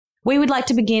We would like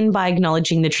to begin by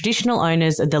acknowledging the traditional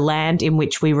owners of the land in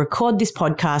which we record this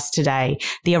podcast today,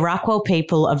 the Arakwal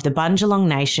people of the Bundjalung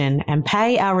Nation, and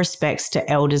pay our respects to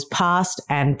elders past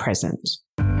and present.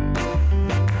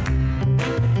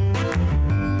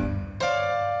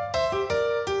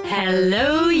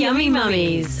 Hello, yummy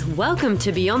mummies. Welcome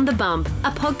to Beyond the Bump, a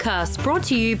podcast brought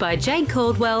to you by Jayde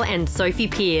Caldwell and Sophie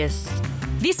Pearce.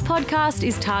 This podcast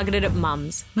is targeted at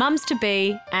mums to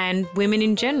be, and women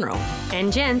in general.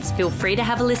 And gents, feel free to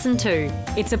have a listen too.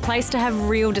 It's a place to have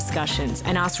real discussions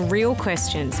and ask real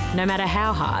questions, no matter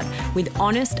how hard, with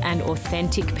honest and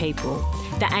authentic people.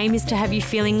 The aim is to have you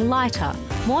feeling lighter,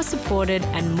 more supported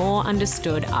and more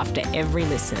understood after every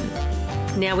listen.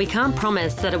 Now, we can't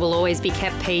promise that it will always be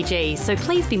kept PG, so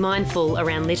please be mindful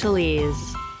around little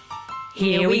ears.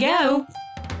 Here we go.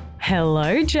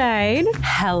 Hello, Jayde.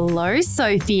 Hello,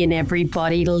 Sophie and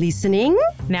everybody listening.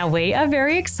 Now, we are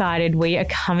very excited. We are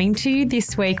coming to you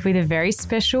this week with a very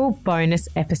special bonus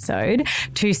episode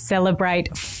to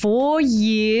celebrate 4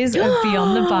 years of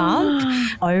Beyond the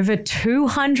Bump, over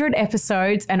 200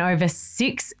 episodes and over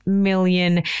 6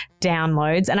 million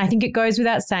downloads. And I think it goes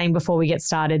without saying before we get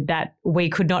started that we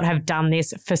could not have done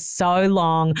this for so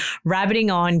long, rabbiting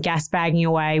on, gas bagging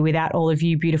away without all of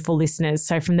you beautiful listeners.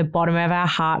 So from the bottom of our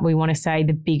heart, we want to say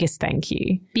the biggest thank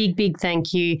you. Big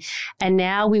thank you. And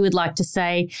now we would like to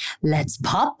say, let's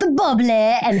pop the bubbly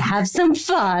and have some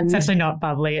fun. It's actually not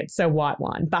bubbly. It's a white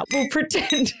wine, but we'll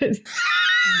pretend it's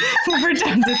a bubbly.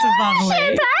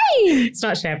 Champagne. It's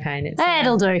not champagne.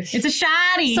 It'll do. It's a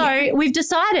shardy. So we've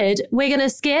decided we're going to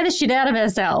scare the shit out of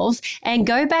ourselves and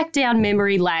go back down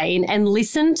memory lane and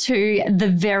listen to the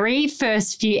very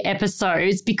first few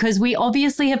episodes, because we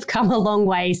obviously have come a long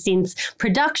way since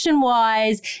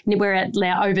production-wise. We're at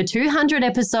now over 200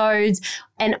 episodes.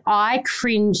 And I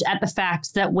cringe at the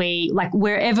fact that we, like,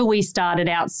 wherever we started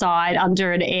outside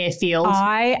under an airfield.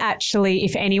 I actually,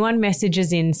 if anyone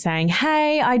messages in saying,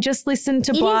 hey, I just listened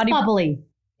to It is bubbly.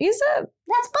 Is it?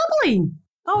 That's bubbly.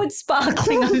 Oh, it's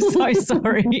sparkling. I'm so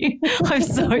sorry. I'm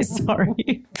so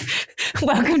sorry.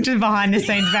 Welcome to behind the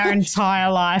scenes of our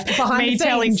entire life. Me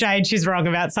telling Jayde she's wrong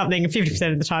about something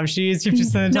 50% of the time she is,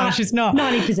 50% of the time she's not.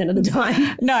 90% of the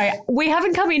time. No, we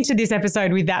haven't come into this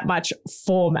episode with that much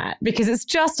format because it's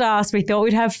just us. We thought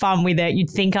we'd have fun with it. You'd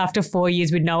think after 4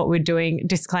 years we'd know what we're doing.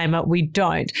 Disclaimer, we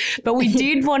don't. But we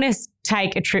did want to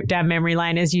take a trip down memory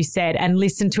lane, as you said, and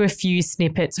listen to a few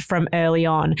snippets from early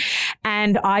on.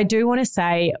 And I do want to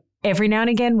say, every now and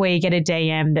again we get a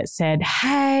DM that said,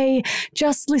 hey,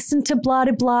 just listen to blah,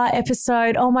 blah, blah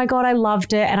episode. Oh my God, I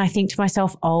loved it. And I think to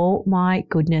myself, oh my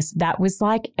goodness, that was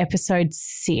like episode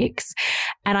 6.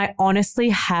 And I honestly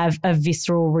have a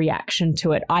visceral reaction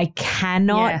to it. I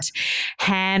cannot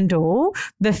handle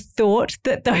the thought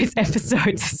that those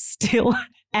episodes are still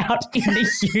out in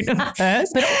the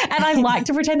universe. And I like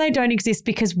to pretend they don't exist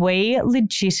because we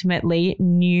legitimately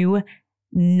knew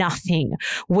nothing.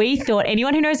 We thought,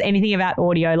 anyone who knows anything about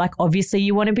audio, like obviously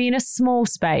you want to be in a small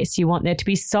space. You want there to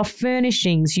be soft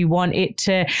furnishings. You want it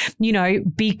to, you know,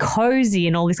 be cozy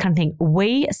and all this kind of thing.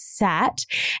 We sat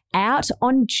out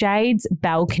on Jayde's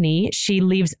balcony. She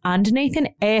lives underneath an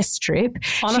airstrip.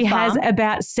 She has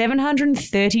about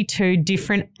 732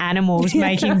 different animals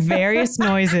making various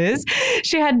noises.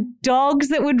 She had dogs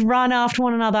that would run after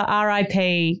one another.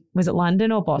 R.I.P. Was it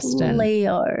London or Boston?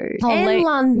 Leo.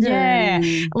 London. Yeah.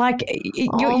 Like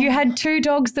you had 2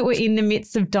 dogs that were in the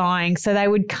midst of dying. So they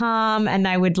would come and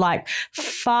they would like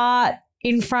fart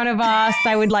in front of us.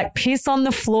 They would like piss on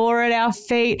the floor at our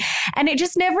feet. And it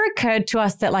just never occurred to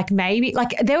us that like maybe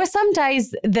like there were some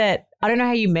days that I don't know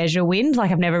how you measure wind.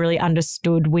 Like I've never really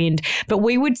understood wind, but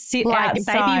we would sit like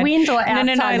outside. Baby wind or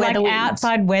outside like weather wind?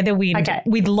 Outside weather wind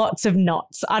with lots of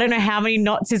knots. I don't know how many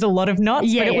knots is a lot of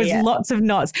knots, but it was lots of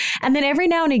knots. And then every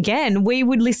now and again we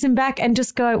would listen back and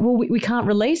just go, well, we can't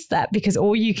release that because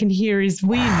all you can hear is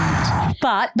wind.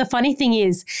 But the funny thing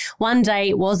is one day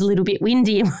it was a little bit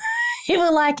windy. We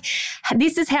were like,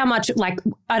 this is how much, like,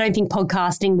 I don't think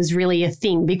podcasting was really a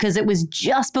thing because it was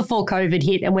just before COVID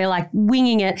hit and we're like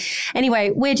winging it.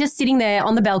 Anyway, we're just sitting there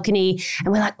on the balcony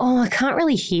and we're like, oh, I can't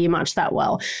really hear much that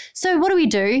well. So what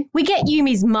do? We get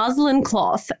Yumi's muslin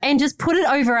cloth and just put it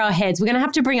over our heads. We're going to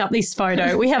have to bring up this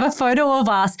photo. We have a photo of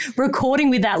us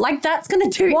recording with that. Like that's going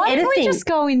to do anything. Why don't we just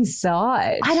go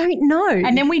inside? I don't know.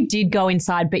 And then we did go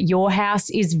inside, but your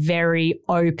house is very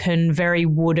open, very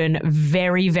wooden,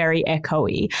 very, very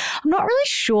echoey. I'm not really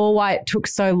sure why it took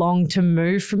so long to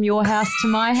move from your house to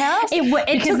my house.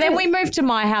 Because then we moved to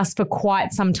my house for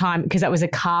quite some time because that was a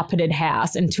carpeted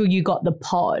house until you got the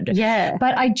pod. Yeah.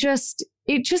 But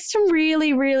it just some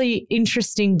really, really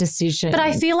interesting decisions. But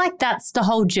I feel like that's the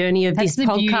whole journey of this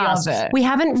podcast. Beauty of it. We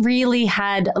haven't really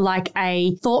had like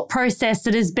a thought process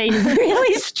that has been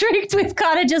really strict. We've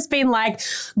kind of just been like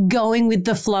going with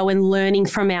the flow and learning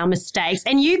from our mistakes.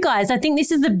 And you guys, I think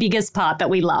this is the biggest part that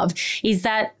we love, is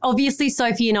that obviously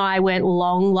Sophie and I weren't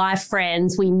long life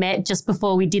friends. We met just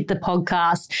before we did the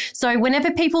podcast. So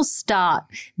whenever people start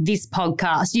this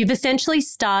podcast, you've essentially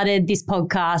started this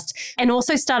podcast and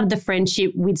also started the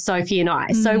friendship with Sophie and I.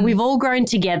 So we've all grown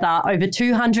together over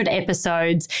 200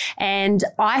 episodes. And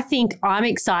I think I'm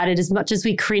excited as much as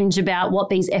we cringe about what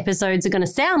these episodes are going to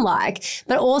sound like,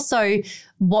 but also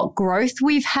what growth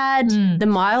we've had, the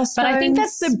milestones. But I think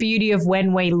that's the beauty of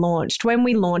when we launched. When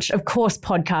we launched, of course,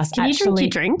 podcasts Can you drink your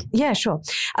drink? Yeah, sure.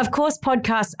 Of course,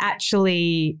 podcasts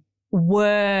actually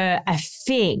were a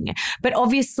thing, but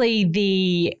obviously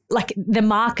the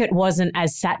market wasn't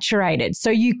as saturated. So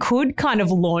you could kind of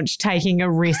launch taking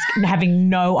a risk and having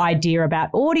no idea about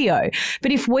audio.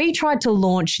 But if we tried to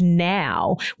launch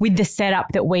now with the setup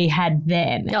that we had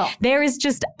then, there is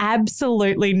just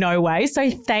absolutely no way.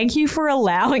 So thank you for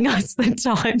allowing us the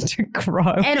time to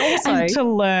grow and also to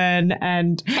learn.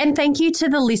 And thank you to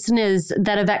the listeners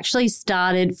that have actually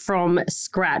started from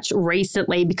scratch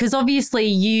recently, because obviously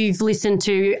you've listened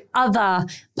to other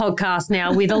podcasts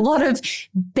now with a lot of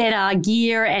better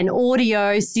gear and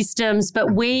audio systems,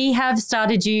 but we have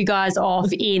started you guys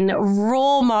off in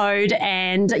raw mode,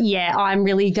 and yeah, I'm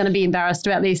really going to be embarrassed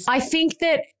about this. I think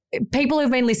that people who've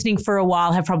been listening for a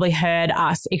while have probably heard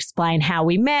us explain how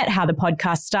we met, how the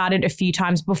podcast started a few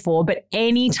times before, but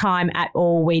any time at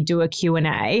all we do a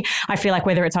Q&A, I feel like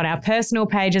whether it's on our personal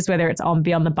pages, whether it's on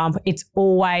Beyond the Bump, it's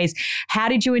always, how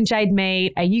did you and Jayde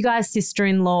meet? Are you guys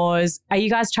sister-in-laws? Are you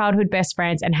guys childhood best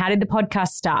friends? And how did the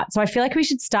podcast start? So I feel like we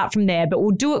should start from there, but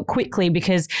we'll do it quickly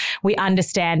because we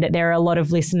understand that there are a lot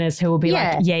of listeners who will be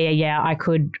like, yeah, I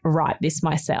could write this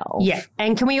myself. Yeah.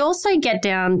 And can we also get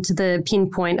down to the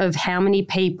pinpoint of how many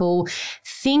people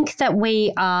think that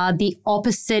we are the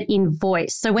opposite in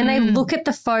voice? So when they look at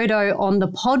the photo on the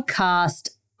podcast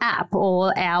app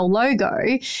or our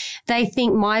logo, they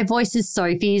think my voice is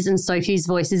Sophie's and Sophie's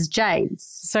voice is Jayde's.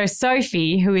 So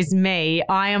Sophie, who is me,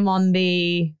 I am on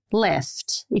the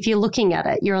left. If you're looking at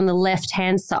it, you're on the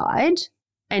left-hand side.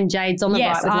 And Jayde's on the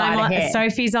right with lighter hair.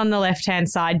 Sophie's on the left-hand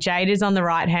side. Jayde is on the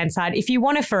right-hand side. If you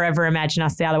want to forever imagine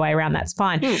us the other way around, that's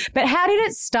fine. But how did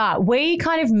it start? We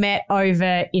kind of met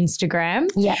over Instagram.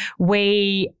 Yeah.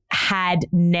 We had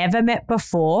never met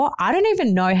before. I don't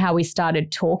even know how we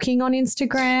started talking on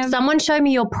Instagram. Someone showed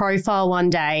me your profile one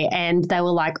day and they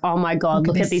were like, oh my God,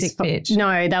 look at this. Sick bitch.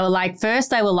 No, they were like, first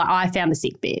they were like, I found the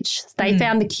sick bitch. They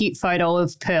found the cute photo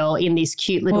of Pearl in this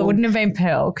cute little. Well, it wouldn't have been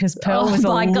Pearl because Pearl was a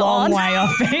long way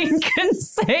off being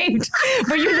conceived.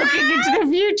 But you're looking into the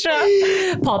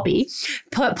future. Poppy.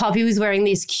 Poppy was wearing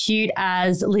this cute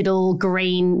as little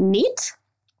green knit.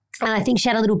 And I think she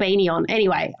had a little beanie on.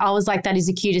 Anyway, I was like, that is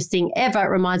the cutest thing ever. It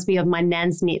reminds me of my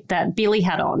nan's knit that Billy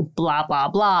had on, blah, blah,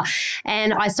 blah.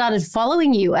 And I started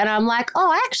following you and I'm like,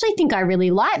 oh, I actually think I really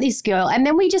like this girl. And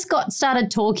then we just started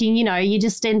talking, you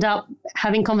just end up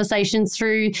having conversations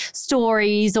through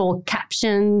stories or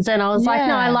captions. And I was like,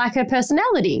 no, I like her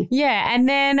personality. Yeah. And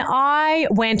then I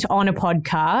went on a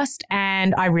podcast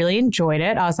and I really enjoyed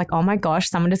it. I was like, oh my gosh,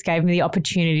 someone just gave me the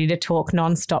opportunity to talk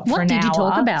nonstop for an hour. What did you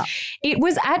talk about? It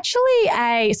was actually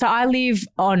so I live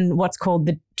on what's called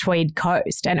the Tweed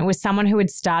Coast, and it was someone who had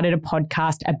started a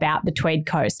podcast about the Tweed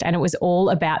Coast, and it was all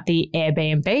about the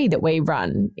Airbnb that we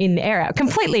run in the area.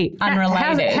 Completely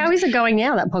unrelated. How is it going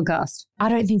now, that podcast? I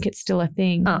don't think it's still a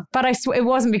thing. But I swear it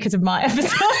wasn't because of my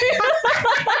episode.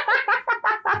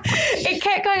 It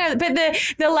kept going on. But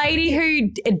the lady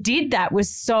who did that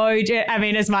was so,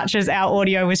 as much as our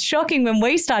audio was shocking when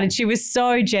we started, she was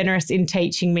so generous in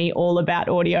teaching me all about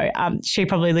audio. She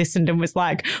probably listened and was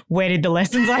like, where did the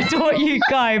lessons I taught you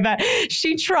go? But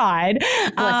she tried.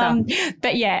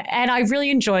 But yeah, and I really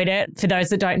enjoyed it. For those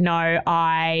that don't know,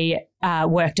 I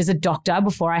worked as a doctor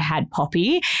before I had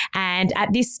Poppy. And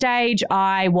at this stage,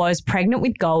 I was pregnant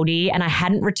with Goldie and I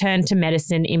hadn't returned to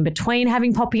medicine in between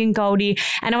having Poppy and Goldie.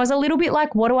 And I was a little bit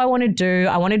like, what do I want to do?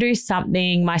 I want to do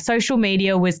something. My social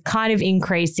media was kind of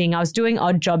increasing. I was doing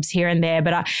odd jobs here and there,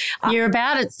 but you're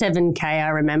about at 7K, I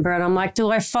remember. And I'm like, do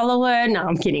I follow her? No,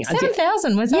 I'm kidding.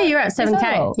 7,000 was that? Yeah, you're at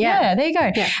 7K. Yeah, there you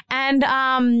go. Yeah.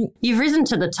 And you've risen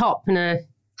to the top in a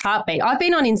heartbeat. I've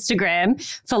been on Instagram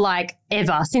for like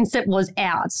ever since it was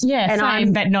out. Yeah,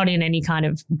 and but not in any kind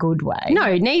of good way.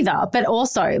 No, neither. But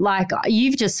also like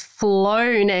you've just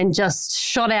flown and just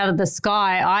shot out of the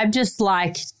sky. I'm just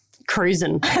like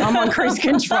cruising. I'm on cruise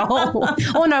control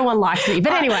or no one likes me.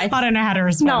 But anyway. I don't know how to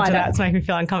respond to that. It's making me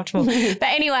feel uncomfortable. But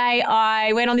anyway,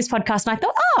 I went on this podcast and I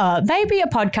thought, maybe a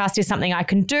podcast is something I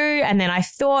can do. And then I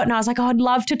thought, and I was like, I'd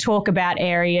love to talk about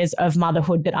areas of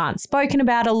motherhood that aren't spoken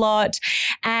about a lot.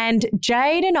 And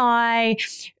Jayde and I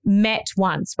met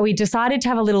once. We decided to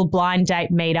have a little blind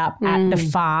date meetup at the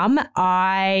farm.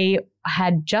 I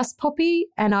had just Poppy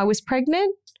and I was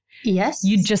pregnant. Yes.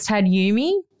 You just had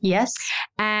Yumi. Yes.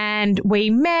 And we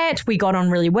met, we got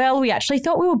on really well. We actually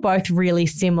thought we were both really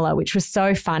similar, which was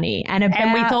so funny. And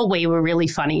we thought we were really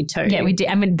funny too. Yeah, we did.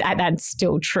 I mean, that's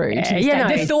still true.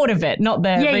 Yeah, the thought of it, not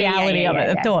the reality of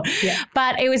it, the thought. Yeah.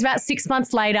 But it was about 6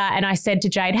 months later and I said to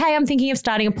Jayde, hey, I'm thinking of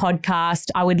starting a podcast.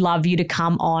 I would love you to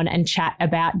come on and chat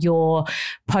about your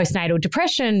postnatal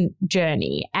depression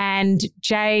journey. And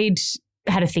Jayde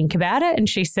had to think about it and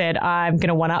she said, I'm going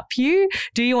to one-up you.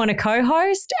 Do you want to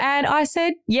co-host? And I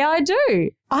said, yeah, I do.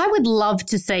 I would love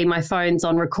to see my phone's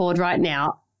on record right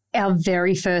now. Our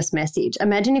very first message.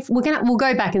 Imagine if we'll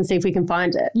go back and see if we can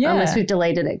find it. Yeah. Unless we've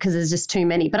deleted it because there's just too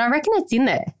many. But I reckon it's in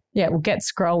there. Yeah, we'll get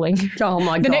scrolling. Oh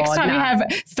my God. The next time you have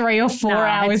 3 or 4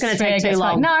 hours, it's going to take too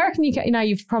long. No, I reckon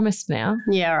you've promised now.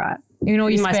 Yeah, right. In all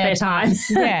your my spare time.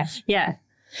 Yeah. Yeah.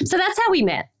 So that's how we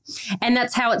met. And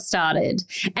that's how it started.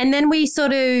 And then we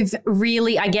sort of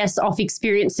really, I guess, off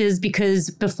experiences because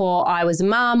before I was a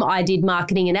mum, I did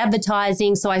marketing and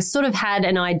advertising. So I sort of had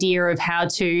an idea of how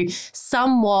to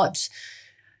somewhat,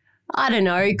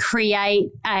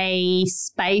 create a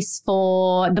space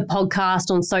for the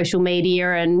podcast on social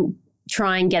media and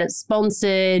try and get it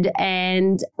sponsored.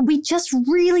 And we just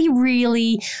really,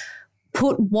 really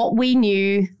put what we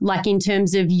knew, like in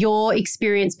terms of your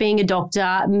experience being a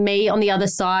doctor, me on the other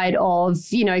side of,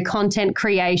 content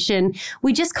creation.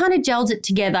 We just kind of gelled it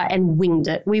together and winged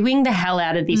it. We winged the hell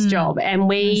out of this job and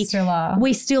we still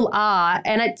are.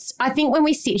 And I think when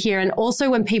we sit here and also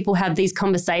when people have these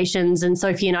conversations and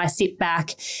Sophie and I sit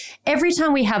back, every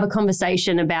time we have a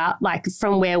conversation about like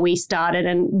from where we started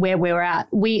and where we were at,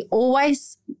 we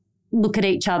always look at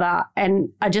each other and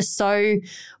are just so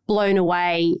blown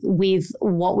away with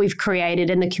what we've created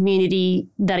and the community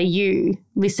that are you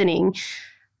listening,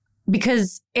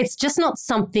 because it's just not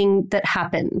something that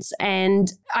happens.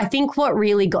 And I think what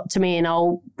really got to me, and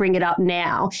I'll bring it up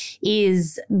now,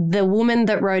 is the woman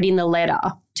that wrote in the letter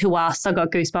to us, I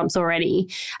got goosebumps already,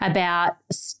 about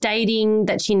stating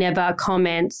that she never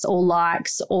comments or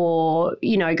likes or,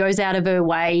 goes out of her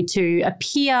way to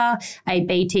appear a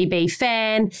BTB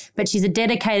fan, but she's a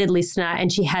dedicated listener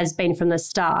and she has been from the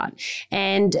start.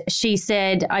 And she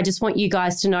said, I just want you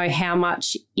guys to know how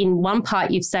much in one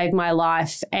part you've saved my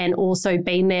life and also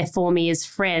been there for me as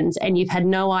friends, and you've had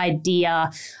no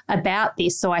idea about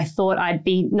this. So I thought I'd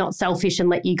be not selfish and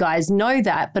let you guys know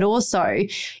that, but also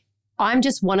I'm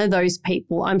just one of those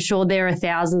people. I'm sure there are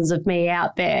thousands of me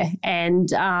out there. And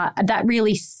that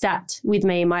really sat with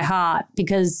me in my heart,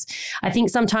 because I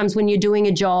think sometimes when you're doing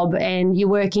a job and you're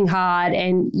working hard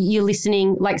and you're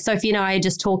listening, like Sophie and I are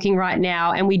just talking right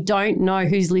now and we don't know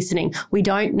who's listening. We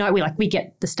don't know. We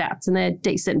get the stats and they're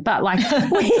decent, but like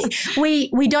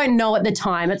we don't know at the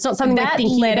time. It's not something we're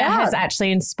thinking about. That letter has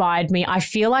actually inspired me. I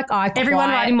feel like everyone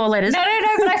writing more letters. No,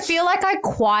 but I feel like I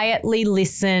quietly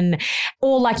listen,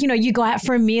 or like, you go out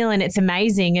for a meal and it's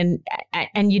amazing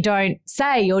and you don't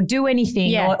say or do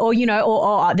anything,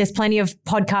 or there's plenty of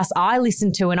podcasts I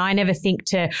listen to and I never think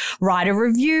to write a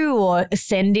review or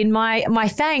send in my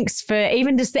thanks for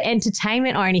even just the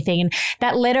entertainment or anything. And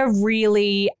that letter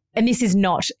really, and this is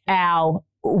not our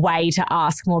way to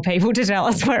ask more people to tell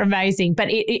us we're amazing, but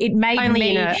it made only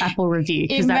me in an Apple review.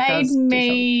 It made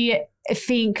me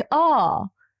think,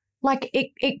 like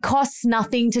it costs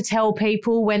nothing to tell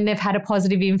people when they've had a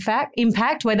positive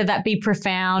impact, whether that be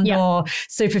profound or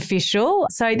superficial.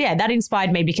 So yeah, that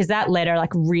inspired me because that letter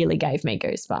like really gave me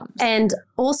goosebumps. And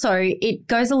also it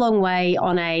goes a long way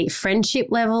on a friendship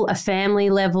level, a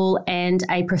family level, and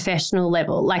a professional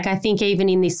level. Like I think even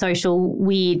in this social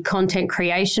weird content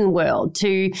creation world,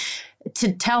 to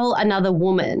tell another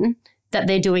woman that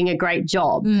they're doing a great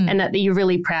job and that you're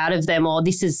really proud of them, or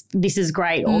this is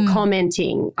great, or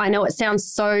commenting. I know it sounds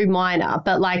so minor,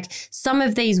 but like some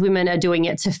of these women are doing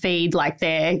it to feed like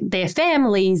their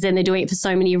families, and they're doing it for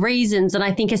so many reasons. And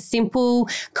I think a simple,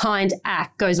 kind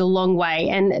act goes a long way.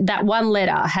 And that one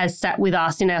letter has sat with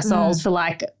us in our souls for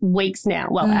like weeks now.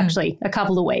 Well, actually a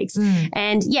couple of weeks.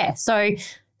 And so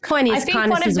point is,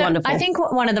 kindness is wonderful. I think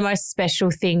one of the most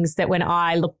special things that when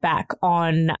I look back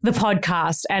on the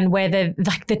podcast and where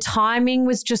the timing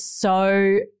was just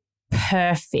so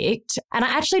perfect. And I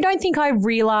actually don't think I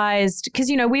realized, because,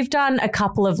 you know, we've done a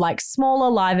couple of like smaller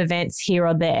live events here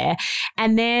or there.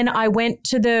 And then I went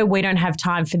to the We Don't Have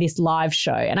Time for This live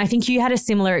show. And I think you had a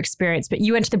similar experience, but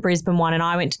you went to the Brisbane one and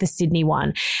I went to the Sydney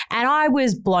one. And I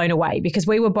was blown away because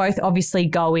we were both obviously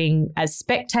going as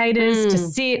spectators to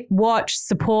sit, watch,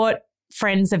 support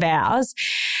friends of ours.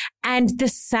 And the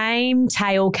same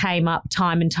tale came up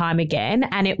time and time again.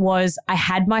 And it was, I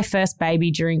had my first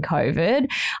baby during COVID.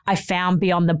 I found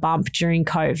Beyond the Bump during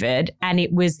COVID. And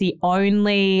it was the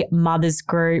only mothers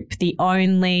group, the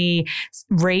only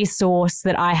resource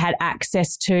that I had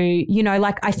access to. You know,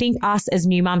 like I think us as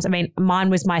new mums, I mean, mine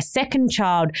was my second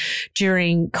child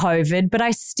during COVID, but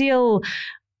I still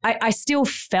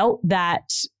felt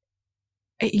that,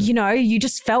 you know, you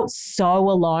just felt so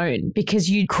alone because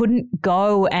you couldn't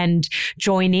go and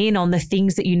join in on the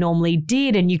things that you normally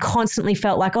did. And you constantly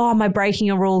felt like, oh, am I breaking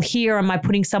a rule here? Am I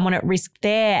putting someone at risk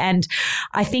there? And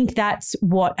I think that's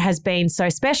what has been so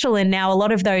special. And now a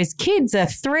lot of those kids are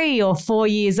 3 or 4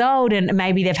 years old and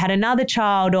maybe they've had another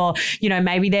child or, you know,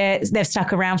 maybe they've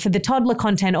stuck around for the toddler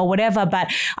content or whatever.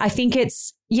 But I think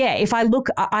it's, yeah, if I look,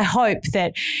 I hope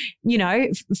that, you know,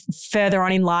 further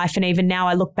on in life and even now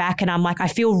I look back and I'm like, I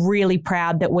feel really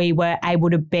proud that we were able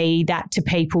to be that to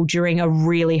people during a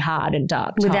really hard and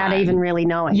dark time. Without even really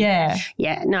knowing. Yeah.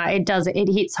 Yeah, no, it does. It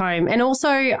hits home. And also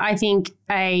I think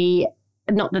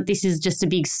not that this is just a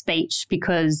big speech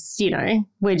because, you know,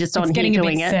 we're just on here doing it. It's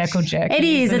getting a bit circle jerking. It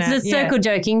is. It's circle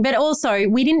jerking. But also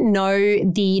we didn't know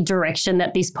the direction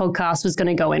that this podcast was going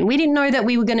to go in. We didn't know that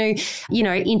we were going to, you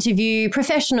know, interview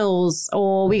professionals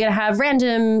or we're going to have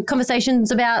random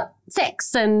conversations about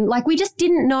sex and like we just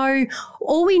didn't know.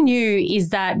 All we knew is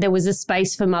that there was a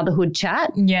space for motherhood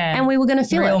chat. Yeah. And we were going to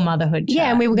fill it. Real motherhood chat. Yeah,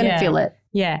 and we were going to fill it.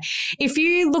 Yeah. If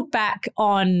you look back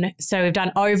on, so we've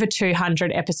done over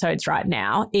 200 episodes right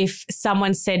now. If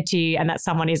someone said to you, and that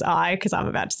someone is I, because I'm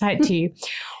about to say it to you,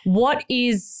 what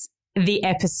is the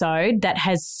episode that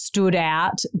has stood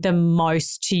out the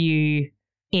most to you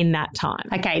in that time?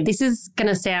 Okay, this is going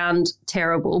to sound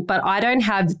terrible, but I don't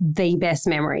have the best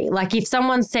memory. Like if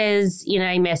someone says in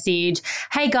a message,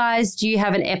 hey guys, do you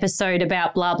have an episode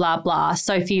about blah, blah, blah?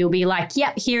 Sophie will be like,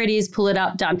 yep, here it is, pull it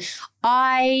up, done.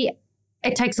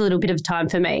 It takes a little bit of time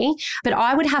for me, but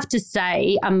I would have to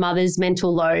say A Mother's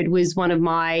Mental Load was one of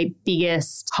my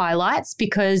biggest highlights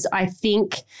because I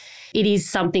think it is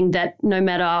something that no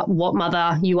matter what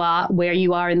mother you are, where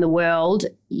you are in the world,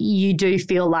 you do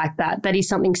feel like that. That is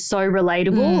something so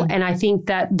relatable. And I think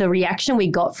that the reaction we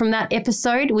got from that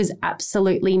episode was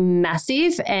absolutely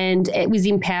massive and it was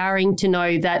empowering to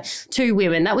know that two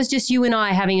women, that was just you and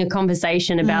I having a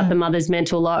conversation about the mother's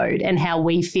mental load and how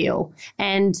we feel.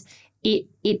 And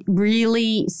it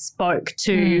really spoke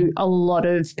to a lot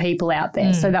of people out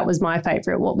there. So that was my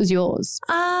favourite. What was yours?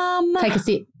 Take a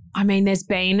sip. I mean, there's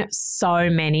been so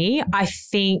many. I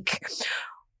think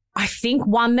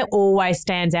one that always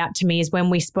stands out to me is when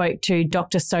we spoke to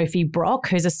Dr. Sophie Brock,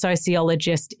 who's a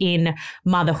sociologist in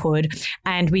motherhood,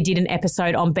 and we did an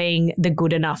episode on being the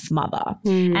good enough mother.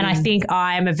 And I think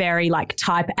I'm a very like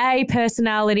type A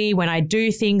personality. When I do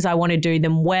things, I want to do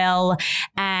them well.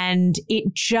 And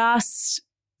it just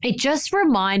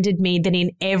reminded me that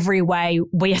in every way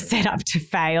we are set up to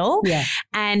fail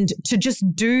and to just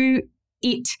do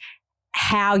it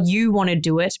how you want to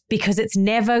do it because it's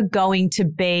never going to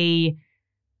be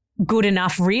good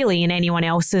enough really in anyone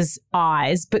else's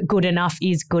eyes, but good enough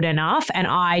is good enough. And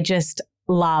I just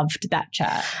loved that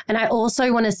chat. And I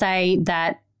also want to say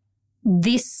that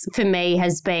this for me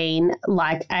has been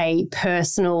like a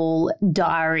personal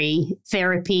diary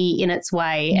therapy in its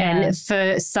way. Yeah. And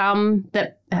for some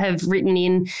that have written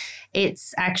in,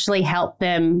 it's actually helped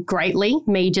them greatly.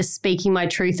 Me just speaking my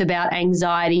truth about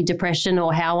anxiety, depression,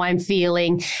 or how I'm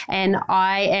feeling. And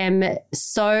I am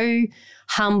so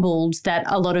humbled that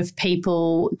a lot of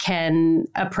people can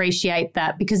appreciate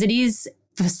that because it is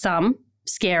for some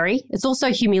scary. It's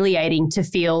also humiliating to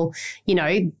feel, you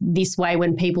know, this way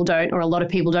when people don't, or a lot of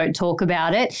people don't talk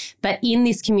about it. But in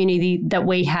this community that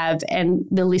we have and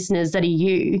the listeners that are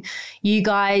you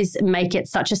guys make it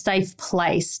such a safe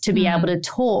place to be able to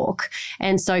talk.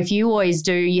 And so if you always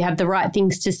do, you have the right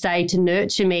things to say to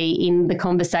nurture me in the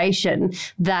conversation,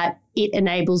 that it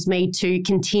enables me to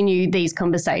continue these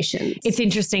conversations. It's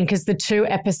interesting because the 2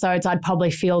 episodes I'd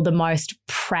probably feel the most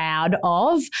proud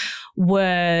of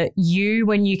were you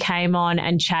when you came on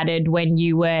and chatted when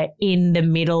you were in the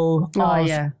middle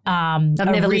of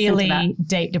a really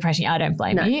deep depression. I don't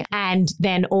blame you. And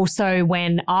then also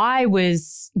when I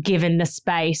was given the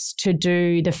space to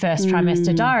do the first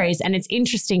trimester diaries. And it's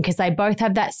interesting because they both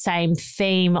have that same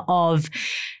theme of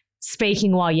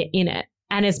speaking while you're in it.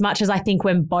 And as much as I think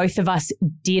when both of us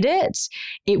did it,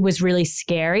 it was really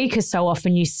scary because so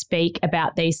often you speak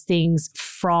about these things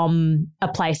from a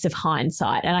place of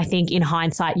hindsight. And I think in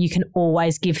hindsight, you can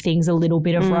always give things a little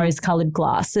bit of rose-colored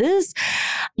glasses.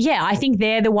 Yeah, I think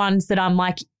they're the ones that I'm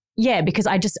like, yeah, because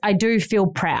I do feel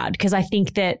proud because I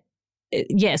think that,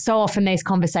 yeah, so often these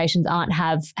conversations aren't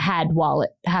had while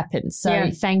it happens. So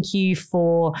thank you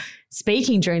for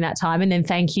speaking during that time, and then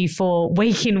thank you for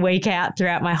week in, week out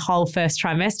throughout my whole first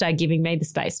trimester giving me the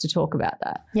space to talk about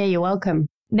that. Yeah, you're welcome.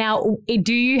 Now,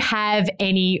 do you have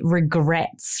any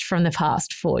regrets from the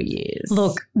past 4 years?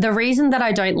 Look, the reason that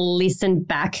I don't listen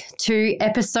back to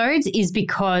episodes is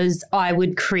because I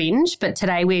would cringe, but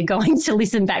today we're going to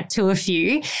listen back to a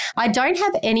few. I don't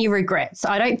have any regrets.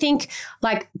 I don't think,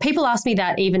 like, people ask me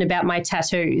that even about my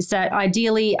tattoos that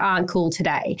ideally aren't cool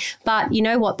today. But you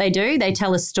know what they do? They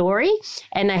tell a story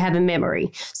and they have a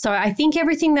memory. So I think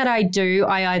everything that I do,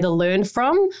 I either learn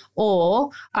from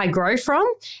or I grow from.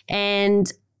 And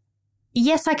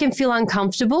yes, I can feel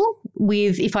uncomfortable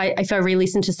with if I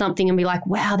re-listen to something and be like,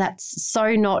 wow, that's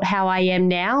so not how I am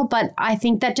now. But I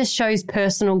think that just shows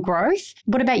personal growth.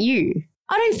 What about you?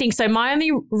 I don't think so. My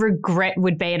only regret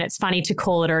would be, and it's funny to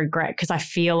call it a regret because I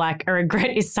feel like a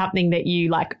regret is something that you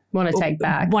like want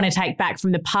to take back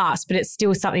from the past, but it's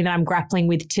still something that I'm grappling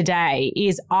with today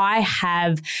is I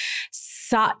have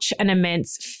such an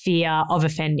immense fear of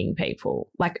offending people,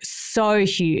 like so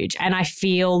huge. And I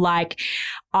feel like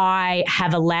I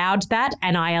have allowed that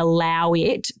and I allow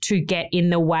it to get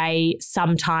in the way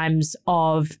sometimes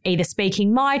of either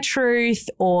speaking my truth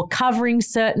or covering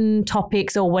certain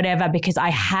topics or whatever, because I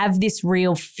have this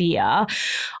real fear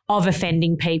of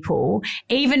offending people,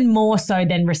 even more so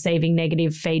than receiving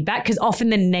negative feedback, because often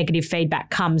the negative feedback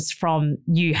comes from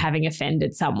you having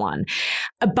offended someone.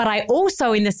 But I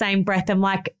also, in the same breath, I'm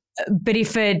like, but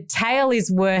if a tale is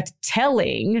worth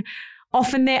telling,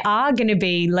 often there are going to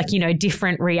be like, you know,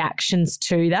 different reactions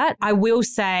to that. I will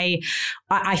say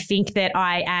I think that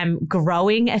I am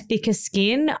growing a thicker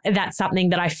skin. That's something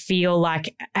that I feel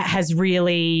like has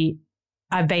really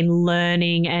I've been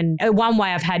learning, and one way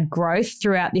I've had growth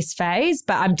throughout this phase,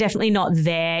 but I'm definitely not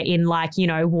there in like, you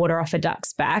know, water off a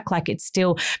duck's back. Like it's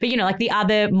still, but you know, like the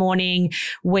other morning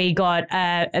we got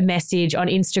a message on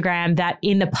Instagram that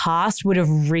in the past would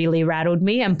have really rattled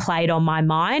me and played on my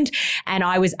mind. And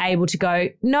I was able to go,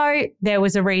 no, there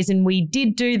was a reason we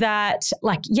did do that.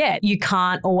 Like, yeah, you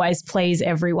can't always please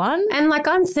everyone. And like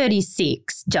I'm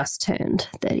 36, just turned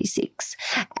 36.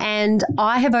 And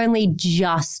I have only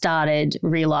just started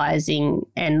realizing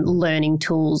and learning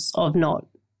tools of not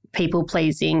people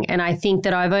pleasing. And I think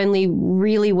that I've only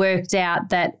really worked out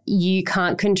that you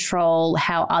can't control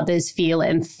how others feel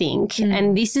and think.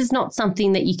 And this is not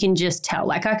something that you can just tell.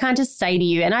 Like I can't just say to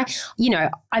you, and I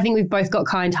think we've both got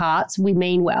kind hearts. We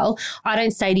mean well. I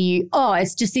don't say to you, oh,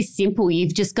 it's just this simple.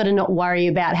 You've just got to not worry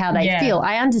about how they feel.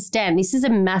 I understand this is a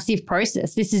massive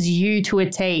process. This is you to a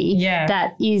T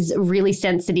that is really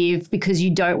sensitive because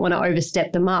you don't want to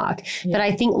overstep the mark. But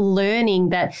I think learning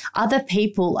that other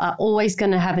people are always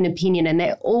going to have an opinion and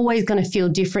they're always going to feel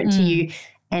different to you,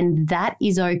 and that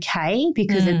is okay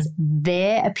because it's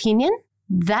their opinion.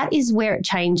 That is where it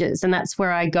changes, and that's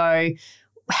where I go,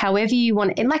 however you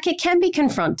want. And like it can be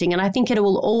confronting, and I think it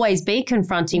will always be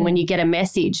confronting when you get a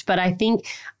message, but I think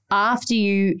after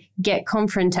you get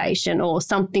confrontation or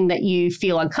something that you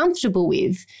feel uncomfortable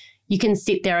with, you can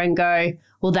sit there and go,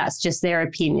 well, that's just their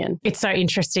opinion. It's so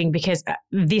interesting because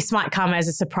this might come as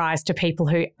a surprise to people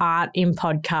who aren't in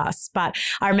podcasts, but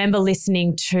I remember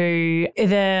listening to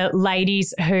the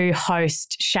ladies who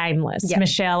host Shameless,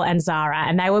 Michelle and Zara,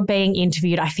 and they were being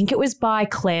interviewed, I think it was by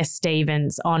Claire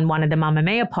Stevens on one of the Mamma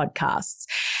Mia podcasts,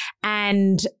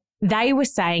 and they were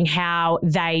saying how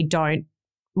they don't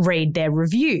read their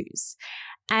reviews.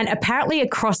 And apparently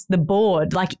across the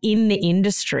board, like in the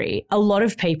industry, a lot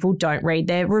of people don't read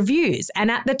their reviews. And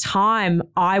at the time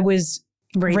I was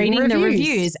reading the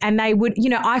reviews, and they would, you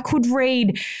know, I could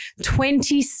read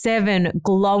 27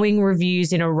 glowing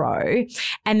reviews in a row,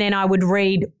 and then I would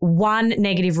read one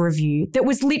negative review that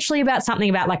was literally about something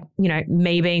about like, you know,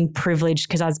 me being privileged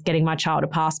because I was getting my child a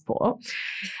passport.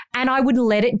 And I would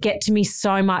let it get to me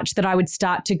so much that I would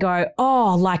start to go,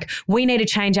 oh, like we need to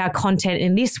change our content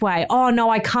in this way. Oh no,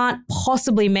 I can't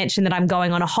possibly mention that I'm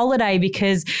going on a holiday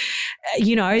because,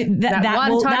 you know,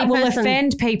 that will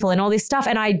offend people and all this stuff.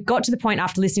 And I got to the point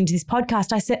after listening to this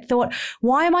podcast, I thought,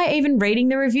 why am I even reading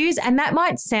the reviews? And that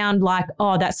might sound like,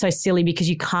 oh, that's so silly because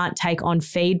you can't take on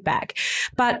feedback.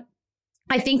 But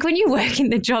I think when you work in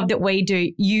the job that we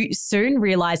do, you soon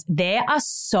realize there are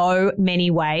so many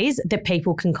ways that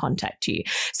people can contact you.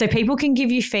 So people can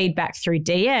give you feedback through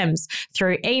DMs,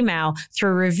 through email,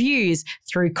 through reviews,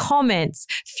 through comments,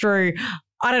 through,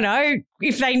 I don't know,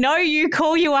 if they know you,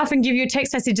 call you up and give you a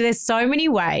text message. There's so many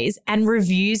ways, and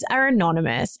reviews are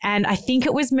anonymous. And I think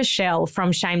it was Michelle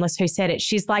from Shameless who said it.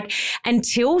 She's like,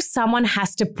 until someone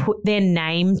has to put their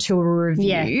name to a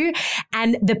review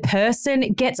and the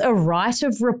person gets a right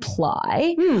of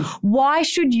reply, why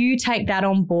should you take that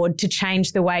on board to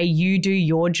change the way you do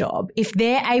your job if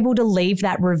they're able to leave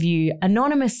that review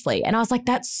anonymously? And I was like,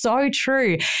 that's so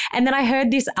true. And then I heard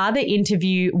this other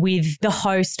interview with the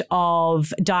host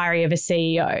of Diary of a CEO.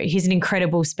 He's an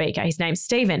incredible speaker. His name's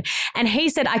Stephen. And he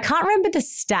said, I can't remember the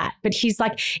stat, but he's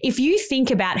like, if you think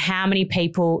about how many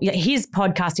people, his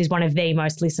podcast is one of the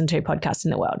most listened to podcasts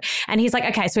in the world. And he's like,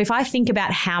 okay, so if I think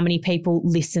about how many people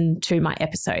listen to my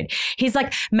episode, he's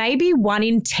like, maybe 1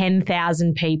 in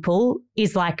 10,000 people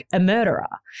is like a murderer.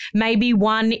 Maybe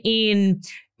 1 in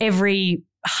every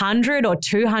 100 or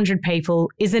 200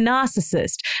 people is a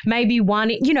narcissist. Maybe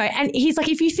 1, and he's like,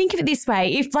 if you think of it this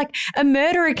way, if like a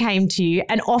murderer came to you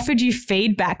and offered you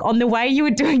feedback on the way you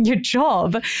were doing your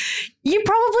job, you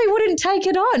probably wouldn't take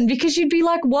it on because you'd be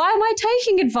like, why am I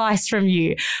taking advice from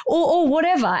you or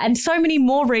whatever? And so many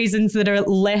more reasons that are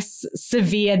less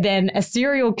severe than a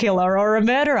serial killer or a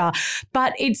murderer.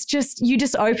 But it's just, you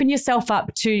just open yourself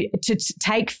up to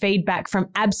take feedback from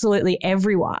absolutely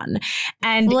everyone.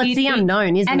 And well, it's the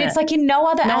unknown, isn't it? And it's like in no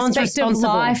other aspect of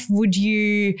life would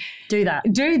you do that.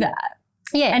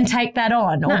 Yeah. And take that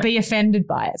on or be offended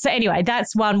by it. So anyway,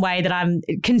 that's one way that I'm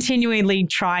continually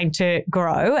trying to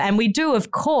grow. And we do,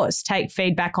 of course, take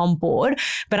feedback on board.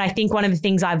 But I think one of the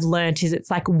things I've learned is it's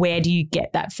like, where do you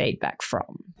get that feedback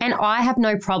from? And I have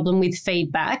no problem with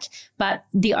feedback, but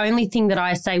the only thing that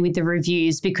I say with the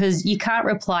reviews, because you can't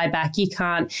reply back, you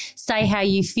can't say how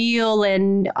you feel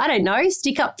and, I don't know,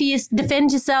 stick up for you,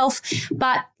 defend yourself.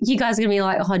 But you guys are going to be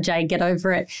like, oh, Jay, get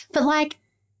over it. But like,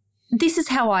 this is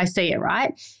how I see it,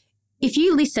 right? If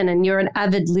you listen and you're an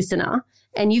avid listener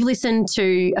and you've listened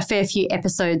to a fair few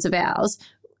episodes of ours,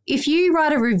 if you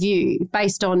write a review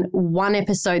based on one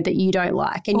episode that you don't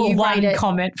like and you rate it,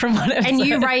 comment from one episode, and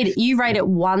you rate it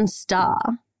 1 star,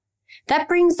 that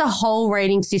brings the whole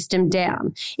rating system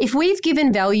down. If we've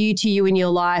given value to you in your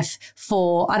life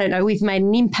for, I don't know, we've made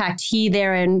an impact here,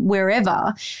 there and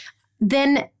wherever,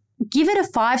 then give it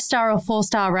a 5-star or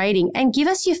 4-star rating and give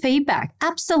us your feedback.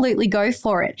 Absolutely go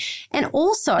for it. And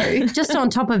also, just on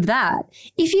top of that,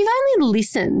 if you've only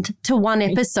listened to one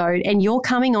episode and you're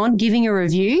coming on giving a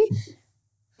review,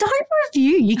 don't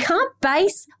review. You can't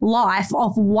base life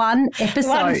off one episode.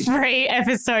 One free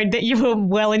episode that you were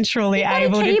well and truly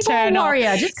able to turn off.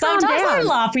 Just calm down. Sometimes I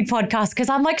laugh with podcasts because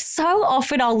I'm like, so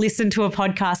often I'll listen to a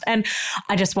podcast and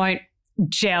I just won't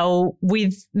gel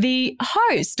with the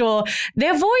host, or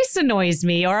their voice annoys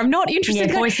me, or I'm not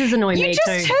interested. Yeah, voices annoy me too. You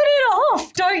just turn it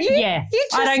off, don't you? Yeah. You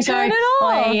just turn it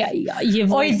off. Your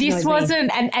voice this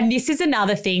wasn't, and this is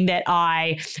another thing that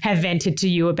I have vented to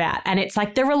you about, and it's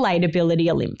like the relatability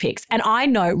Olympics. And I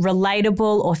know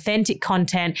relatable, authentic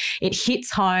content, it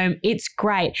hits home, it's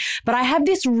great. But I have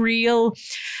this real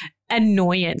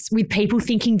annoyance with people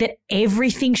thinking that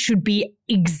everything should be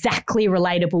exactly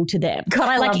relatable to them. God,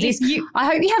 I love this. I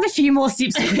hope you have a few more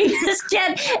sips so we just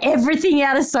get everything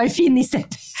out of Sophie in this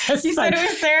episode. You said it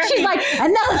was therapy. She's like,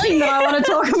 another thing that I want to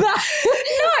talk about.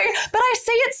 No, but I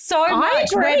see it so much,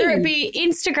 whether it be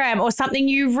Instagram or something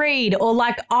you read or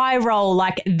like eye roll,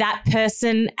 like that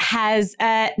person has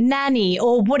a nanny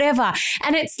or whatever.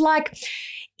 And it's like,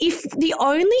 if the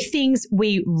only things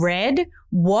we read,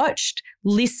 watched,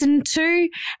 listened to,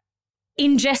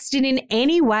 ingested in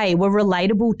any way were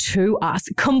relatable to us,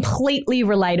 completely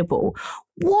relatable,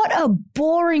 what a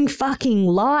boring fucking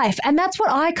life. And that's what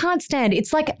I can't stand.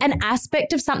 It's like an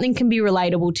aspect of something can be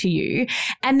relatable to you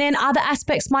and then other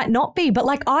aspects might not be. But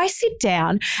like I sit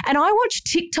down and I watch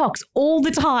TikToks all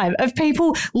the time of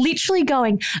people literally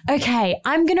going, okay,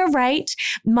 I'm going to rate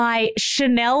my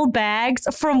Chanel bags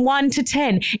from 1 to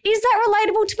 10. Is that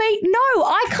relatable to me? No,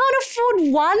 I can't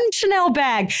afford one Chanel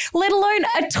bag, let alone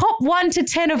a top 1 to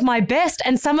 10 of my best.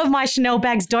 And some of my Chanel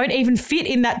bags don't even fit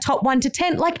in that top 1 to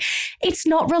 10. Like, it's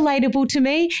not relatable to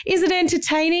me. Is it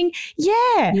entertaining?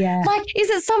 Yeah. Like, is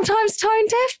it sometimes tone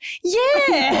deaf?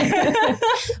 Yeah.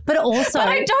 But also, but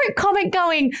I don't comment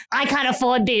going, I can't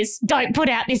afford this. Don't put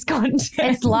out this content.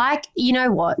 It's like, you know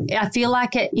what? I feel like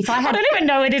if I had, I don't even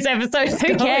know where this episode's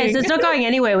going. Who cares? It's not going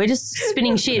anywhere. We're just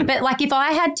spinning shit. But like, if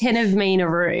I had 10 of me in a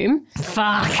room,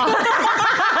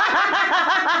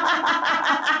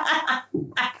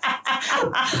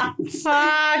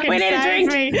 Fucking We need a save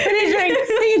drink. me. We need a drink.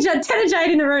 We need 10 of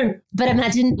Jade in the room. But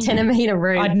imagine 10 of me in a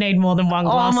room. I'd need more than one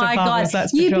glass oh my of bubbles, God.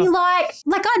 that's for You'd sure. be like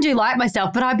I do like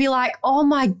myself, but I'd be like, oh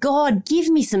my God, give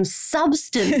me some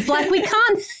substance. Like we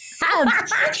can't have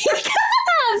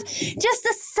just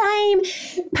the same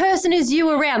person as you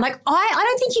around. Like I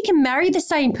don't think you can marry the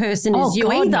same person as you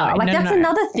God, either. no. Like No, that's no.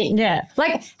 another thing. Yeah.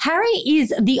 Like Harry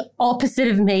is the opposite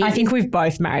of me. I think we've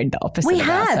both married the opposite we of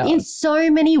have ourselves. in so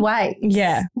many ways.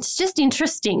 Yeah. It's just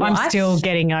interesting. I'm right? still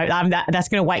getting over. That's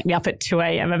going to wake me up at 2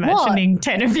 a.m. imagining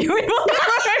 10 of you in one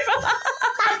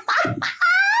room.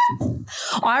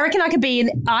 I reckon I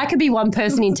could be one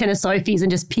person in 10 of Sophie's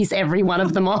and just piss every one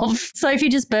of them off. Sophie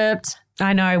just burped.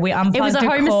 I know. We unplugged It was a the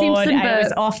Homer cord Simpson and it was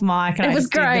burp. off mic and It I was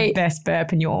just did great. the best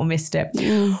burp and you all missed it.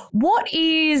 What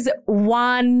is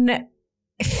one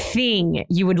thing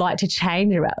you would like to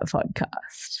change about the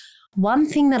podcast? One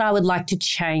thing that I would like to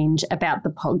change about the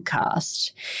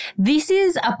podcast, this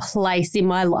is a place in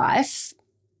my life.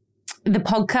 The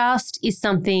podcast is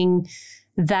something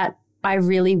that I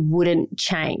really wouldn't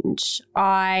change.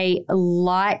 I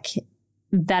like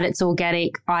that it's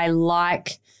organic. I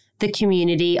like the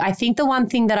community. I think the one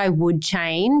thing that I would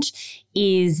change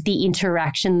is the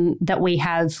interaction that we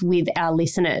have with our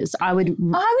listeners. I was going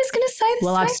to say the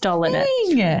I've stolen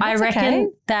it. I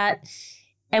reckon that,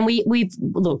 and we're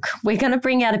going to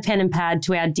bring out a pen and pad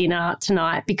to our dinner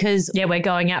tonight because Yeah, we're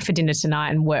going out for dinner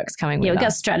tonight and work's coming with we've got a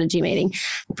us. strategy meeting.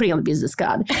 I'm putting on the business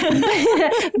card.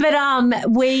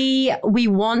 but we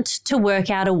want to work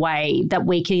out a way that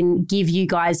we can give you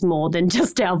guys more than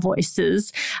just our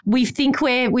voices. We think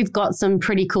we've got some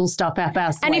pretty cool stuff up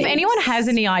our sleeves. And if anyone has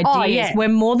any ideas, we're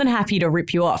more than happy to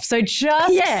rip you off. So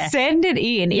just send it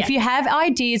in. If you have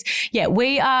ideas,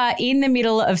 we are in the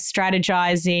middle of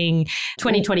strategizing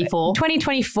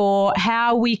 2024,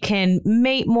 how we can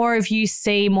meet more of you,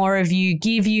 see more of you,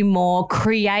 give you more,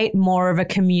 create more of a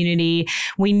community.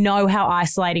 We know how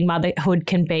isolating motherhood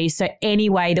can be. So any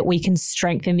way that we can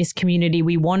strengthen this community,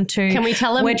 we want to. Can we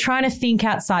tell them? We're trying to think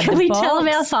outside the box. Can we tell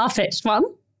them our far-fetched one?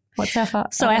 What's our far?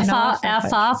 So our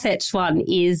far-fetched one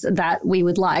is that we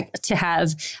would like to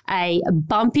have a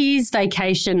Bumpy's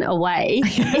vacation away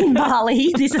in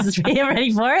Bali. This is, are you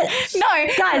ready for it?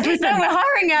 No, guys, listen. No, we're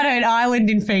hiring out an island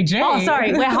in Fiji. Oh,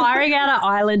 sorry. We're hiring out an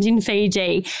island in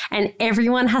Fiji and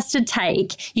everyone has to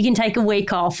you can take a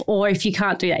week off, or if you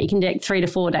can't do that, you can take 3 to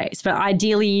 4 days. But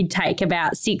ideally you'd take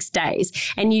about 6 days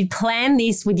and you'd plan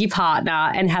this with your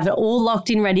partner and have it all locked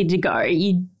in, ready to go.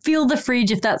 You'd fill the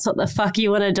fridge if that's what the fuck you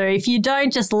want to do. If you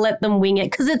don't, just let them wing it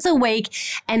because it's a week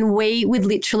and we would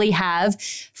literally have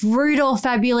rude or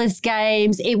fabulous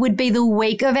games. It would be the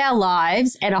week of our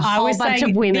lives and a whole bunch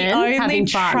of women having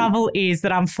fun. The only trouble is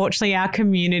that unfortunately our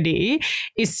community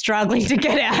is struggling to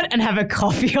get out and have a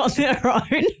coffee on their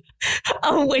own.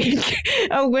 A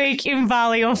week in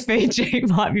Bali or Fiji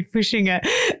might be pushing it.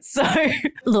 So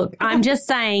look, I'm just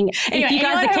saying, anyway, if you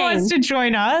guys are who keen, wants to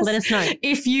join us, let us know.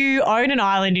 If you own an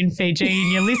island in Fiji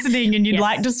and you're listening and you'd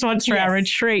like to sponsor our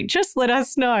retreat, just let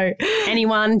us know.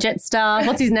 Anyone, Jetstar,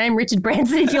 what's his name? Richard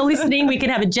Branson. If you're listening, we can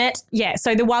have a jet. Yeah.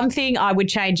 So the one thing I would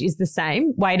change is the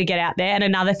same way to get out there. And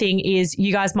another thing is,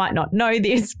 you guys might not know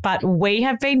this, but we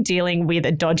have been dealing with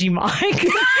a dodgy mic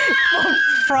for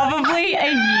probably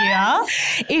a year.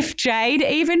 If Jade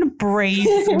even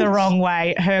breathes the wrong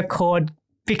way, her cord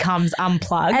becomes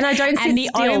unplugged. And I don't sit the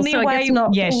still, only so way, it gets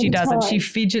knocked yes, all she the doesn't. time. She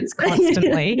fidgets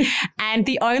constantly. And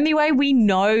the only way we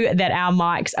know that our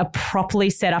mics are properly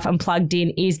set up and plugged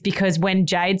in is because when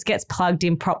Jade's gets plugged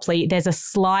in properly, there's a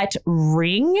slight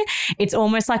ring. It's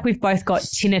almost like we've both got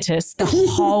tinnitus the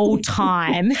whole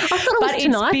time. I thought it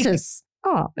was tinnitus.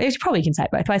 It probably can say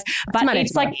it both ways, but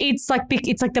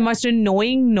it's like the most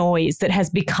annoying noise that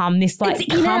has become this like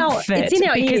comfort it's in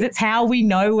our because ear. it's how we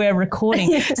know we're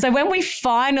recording. So when we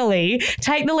finally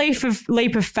take the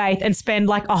leap of faith and spend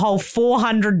like a whole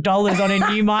 $400 on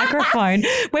a new microphone,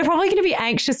 we're probably going to be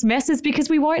anxious messes because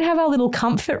we won't have our little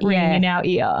comfort ring in our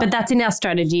ear. But that's in our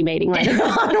strategy meeting later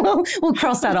on. We'll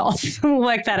cross that off. We'll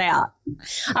work that out.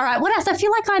 All right, what else? I feel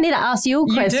like I need to ask you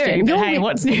a question. You do, but hey,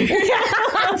 what's new?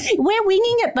 We're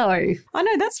winging it though. I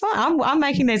know, that's fine. I'm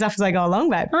making these up as I go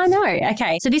along, babe. I know.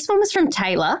 Okay, so this one was from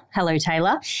Taylor. Hello,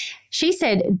 Taylor. She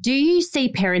said, do you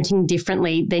see parenting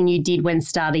differently than you did when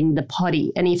starting the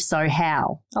potty? And if so,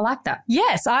 how? I like that.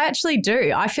 Yes, I actually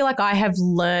do. I feel like I have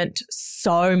learnt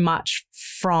so much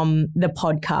from the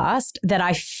podcast that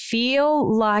I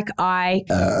feel like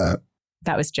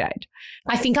that was Jade.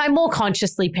 I think I more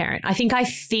consciously parent. I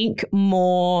think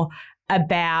more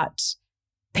about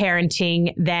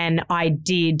parenting than I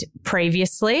did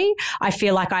previously. I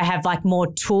feel like I have like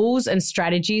more tools and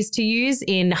strategies to use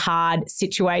in hard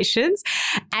situations.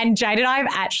 And Jayde and I have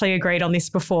actually agreed on this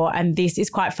before, and this is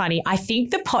quite funny. I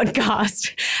think the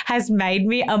podcast has made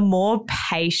me a more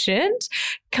patient,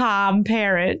 calm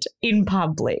parent in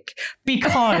public,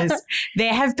 because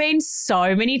there have been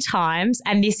so many times,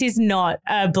 and this is not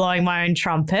blowing my own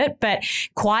trumpet, but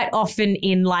quite often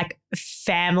in like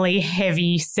family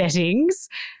heavy settings,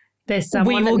 there's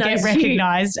someone we will that get knows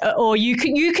recognized, or you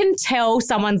can tell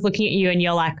someone's looking at you and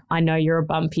you're like, I know you're a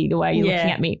bumpy the way you're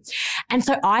looking at me. And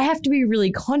so I have to be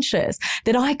really conscious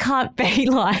that I can't be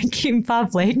like in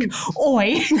public,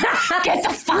 oi, get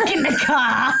the fuck in the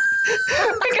car.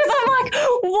 Because I'm like,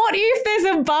 what if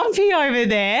there's a bumpy over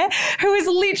there who has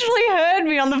literally heard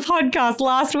me on the podcast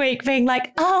last week being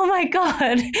like, oh my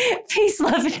God, peace,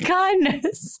 love and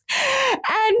kindness.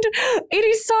 And it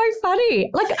is so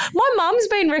funny. Like my mum's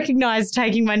been recognised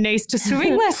taking my niece to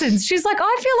swimming lessons. She's like,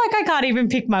 I feel like I can't even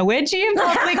pick my wedgie in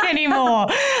public anymore.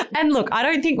 And look, I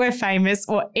don't think we're famous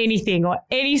or anything or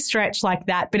any stretch like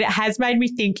that, but it has made me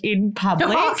think in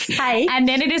public. Okay. And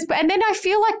then I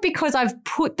feel like because I've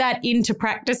put that into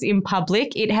practice in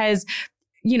public, it has,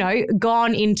 you know,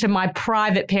 gone into my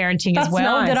private parenting as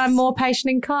well, nice. that I'm more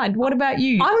patient and kind. What about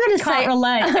you? I'm going to say,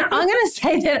 relate. I'm going to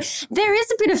say that there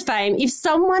is a bit of fame if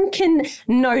someone can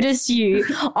notice you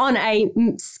on a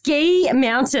ski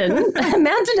mountain, a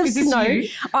mountain of snow.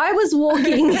 I was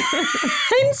walking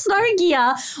in snow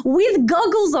gear with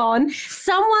goggles on.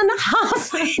 Someone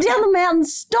halfway down the mountain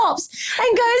stops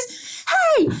and goes,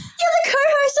 hey, you're the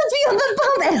co-host of Beyond the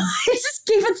Bump. And I just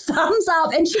give a thumbs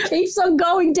up and she keeps on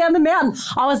going down the mountain.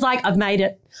 I was like, I've made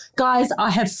it. Guys, I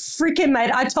have freaking made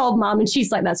it. I told Mum and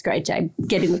she's like, that's great, Jayde.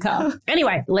 Get in the car.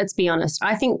 Anyway, let's be honest.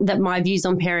 I think that my views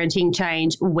on parenting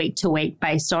change week to week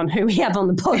based on who we have on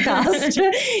the podcast,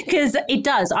 because it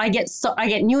does. I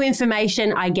get new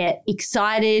information. I get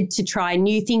excited to try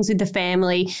new things with the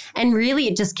family, and really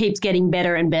it just keeps getting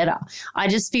better and better. I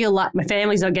just feel like my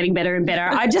family's not getting better and better.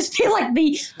 I just feel like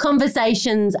the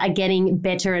conversations are getting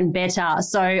better and better.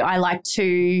 So I like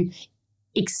to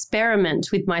experiment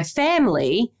with my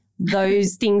family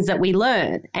those things that we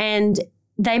learn, and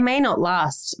they may not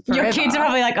last forever. Your kids are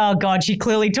probably like, oh God, she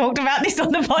clearly talked about this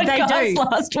on the podcast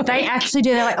last week. They actually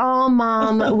do. They're like, oh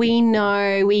Mum, we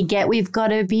know, we've got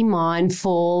to be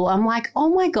mindful. I'm like, oh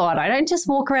my God, I don't just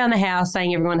walk around the house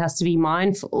saying everyone has to be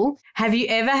mindful. Have you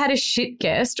ever had a shit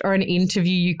guest or an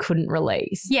interview you couldn't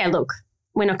release? Yeah, look.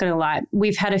 We're not going to lie.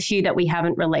 We've had a few that we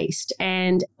haven't released.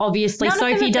 And obviously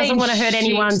Sophie doesn't want to hurt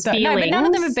anyone's feelings. No, but none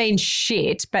of them have been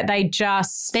shit, but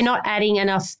they're not adding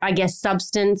enough, I guess,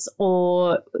 substance,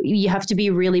 or you have to be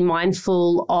really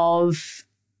mindful of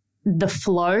the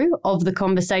flow of the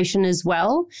conversation as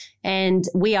well. And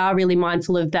we are really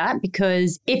mindful of that,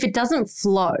 because if it doesn't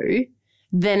flow,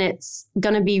 then it's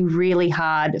going to be really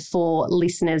hard for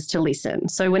listeners to listen.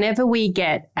 So whenever we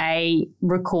get a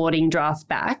recording draft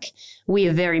back, we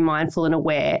are very mindful and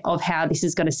aware of how this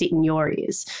is going to sit in your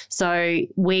ears. So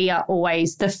we are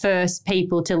always the first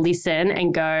people to listen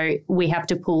and go, we have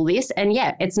to pull this. And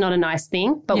yeah, it's not a nice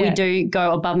thing, but we do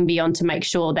go above and beyond to make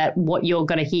sure that what you're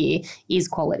going to hear is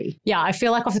quality. Yeah, I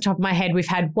feel like off the top of my head, we've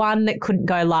had one that couldn't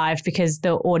go live because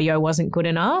the audio wasn't good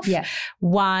enough. Yeah.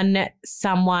 One,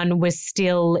 someone was still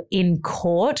in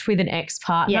court with an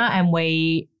ex-partner, and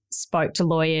we spoke to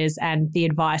lawyers and the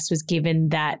advice was given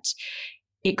that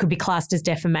it could be classed as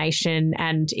defamation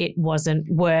and it wasn't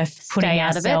worth putting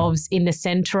ourselves in the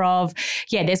centre of.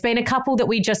 Yeah, there's been a couple that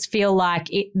we just feel like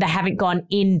they haven't gone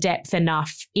in depth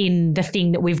enough in the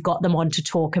thing that we've got them on to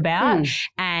talk about,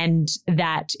 and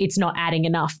that it's not adding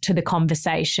enough to the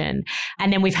conversation.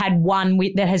 And then we've had one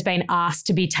that has been asked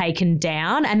to be taken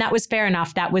down, and that was fair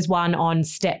enough. That was one on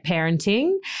step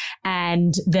parenting,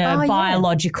 and the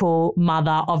biological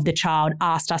mother of the child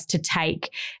asked us to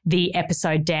take the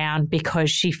episode down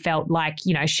because she felt like,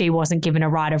 you know, she wasn't given a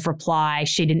right of reply.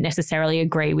 She didn't necessarily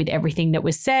agree with everything that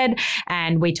was said.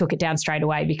 And we took it down straight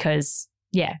away because,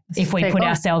 if we put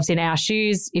ourselves in our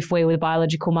shoes, if we were the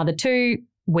biological mother too,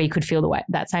 we could feel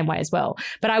that same way as well.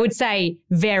 But I would say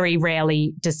very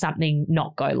rarely does something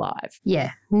not go live.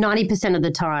 Yeah, 90% of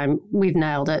the time we've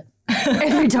nailed it.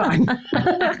 Every time.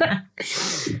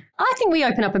 I think we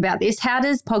open up about this. How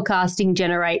does podcasting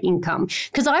generate income?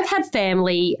 Because I've had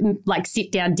family like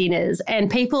sit down dinners and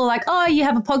people are like, oh, you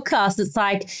have a podcast. It's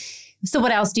like, so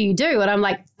what else do you do? And I'm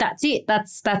like, that's it.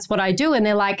 That's what I do. And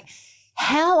they're like,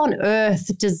 how on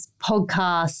earth does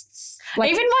podcasts... Like,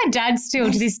 even my dad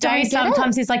still to this day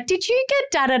sometimes is like, did you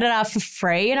get da-da-da-da for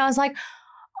free? And I was like,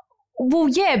 well,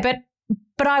 yeah,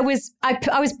 but but I was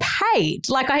paid.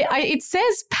 Like it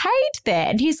says paid there.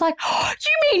 And he's like, oh,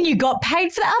 you mean you got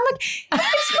paid for that? I'm like,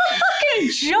 it's my fucking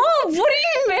job. What do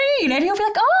you mean? And he'll be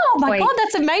like, oh my God,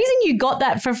 that's amazing. You got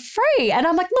that for free. And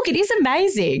I'm like, look, it is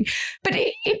amazing, but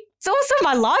it's also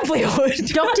my livelihood.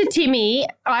 Dr. Timmy,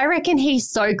 I reckon he's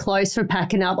so close for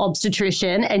packing up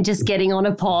obstetrician and just getting on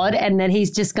a pod, and then he's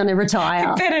just going to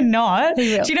retire. Better not. Do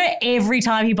you know every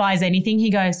time he buys anything, he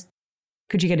goes,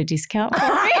 could you get a discount for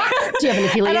me? Do you have an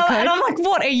affiliate code? And I'm like,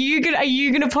 what? Are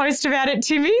you gonna post about it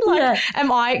to me? Like,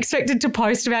 am I expected to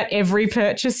post about every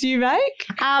purchase you make?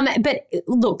 But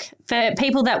look, for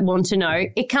people that want to know,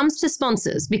 it comes to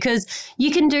sponsors, because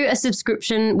you can do a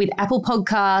subscription with Apple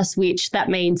Podcasts, which that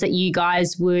means that you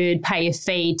guys would pay a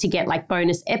fee to get like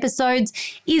bonus episodes.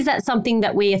 Is that something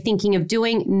that we are thinking of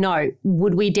doing? No.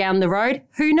 Would we down the road?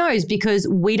 Who knows? Because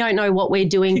we don't know what we're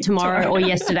doing tomorrow or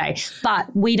yesterday, but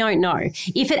we don't know.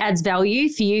 If it adds value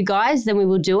for you guys, then we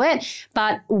will do it.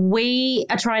 But we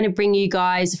are trying to bring you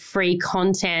guys free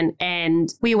content,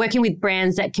 and we are working with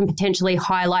brands that can potentially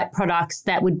highlight products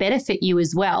that would benefit you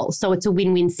as well. So it's a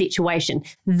win-win situation.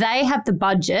 They have the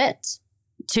budget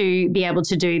to be able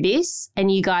to do this,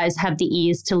 and you guys have the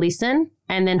ears to listen.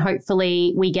 And then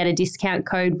hopefully we get a discount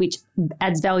code which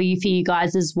adds value for you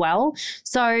guys as well.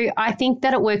 So I think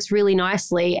that it works really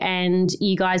nicely and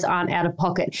you guys aren't out of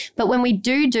pocket. But when we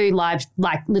do live,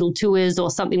 like little tours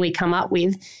or something we come up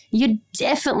with, you're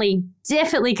definitely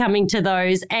coming to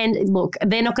those. And look,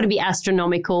 they're not going to be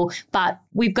astronomical, but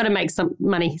we've got to make some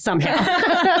money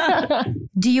somehow.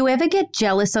 Do you ever get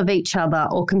jealous of each other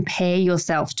or compare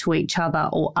yourself to each other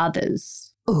or others?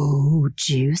 Oh,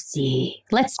 juicy.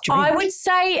 Let's drink. I would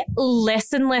say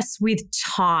less and less with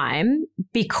time,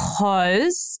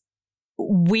 because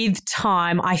with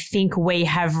time, I think we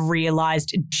have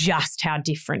realized just how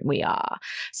different we are.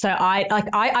 So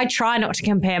I try not to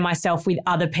compare myself with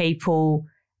other people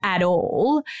at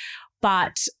all,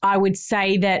 but I would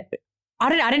say that I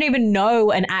don't even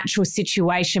know an actual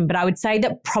situation, but I would say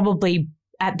that probably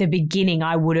at the beginning,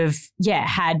 I would have,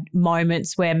 had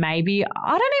moments where maybe,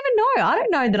 I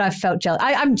don't know that I felt jealous.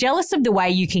 I'm jealous of the way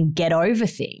you can get over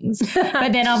things.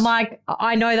 But then I'm like,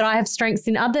 I know that I have strengths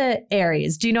in other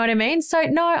areas. Do you know what I mean? So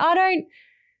no,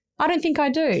 I don't think I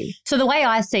do. So the way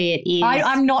I see it is,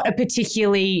 I'm not a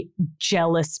particularly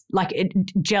jealous,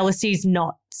 jealousy is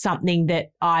not something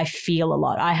that I feel a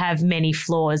lot. I have many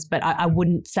flaws, but I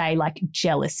wouldn't say like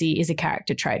jealousy is a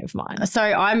character trait of mine. So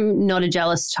I'm not a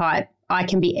jealous type. I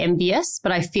can be envious,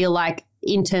 but I feel like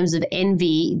in terms of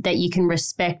envy, that you can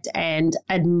respect and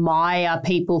admire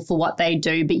people for what they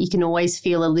do, but you can always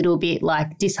feel a little bit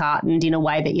like disheartened in a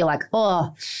way that you're like,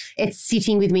 oh, it's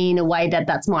sitting with me in a way that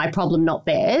that's my problem, not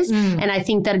theirs. And I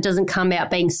think that it doesn't come out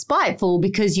being spiteful,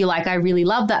 because you're like, I really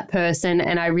love that person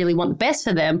and I really want the best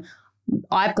for them.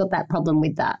 I've got that problem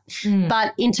with that.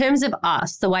 But in terms of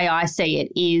us, the way I see it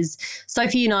is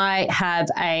Sophie and I have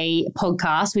a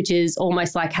podcast, which is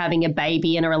almost like having a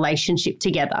baby and a relationship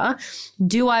together.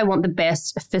 Do I want the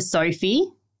best for Sophie,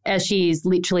 as she is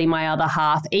literally my other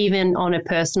half, even on a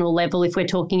personal level? If we're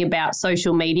talking about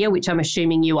social media, which I'm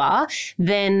assuming you are,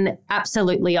 then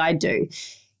absolutely I do.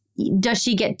 Does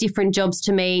she get different jobs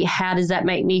to me? How does that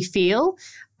make me feel?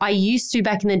 I used to,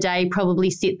 back in the day, probably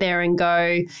sit there and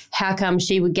go, how come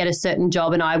she would get a certain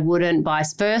job and I wouldn't,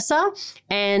 vice versa?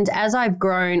 And as I've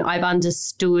grown, I've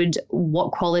understood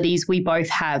what qualities we both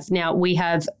have. Now, we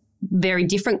have very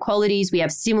different qualities. We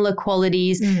have similar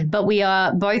qualities, but we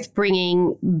are both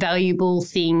bringing valuable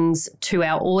things to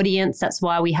our audience. That's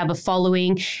why we have a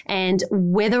following. And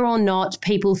whether or not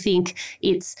people think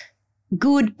it's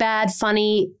good, bad,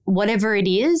 funny, whatever it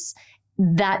is,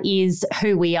 that is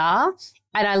who we are.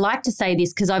 And I like to say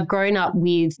this because I've grown up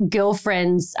with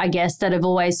girlfriends, I guess, that have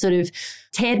always sort of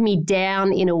teared me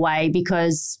down in a way,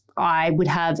 because I would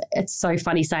have, it's so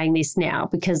funny saying this now,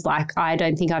 because like I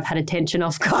don't think I've had attention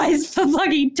off guys for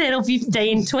fucking 10 or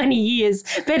 15, 20 years.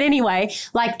 But anyway,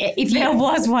 like if there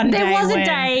was a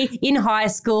day in high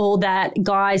school that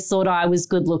guys thought I was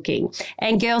good looking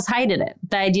and girls hated it.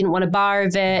 They didn't want a bar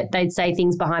of it. They'd say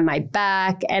things behind my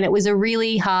back. And it was a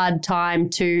really hard time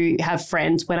to have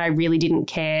friends when I really didn't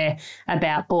care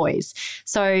about boys.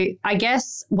 So I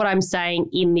guess what I'm saying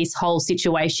in this whole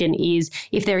situation is,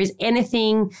 if there is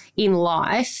anything in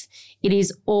life, it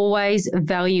is always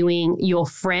valuing your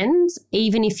friends.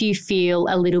 Even if you feel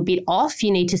a little bit off,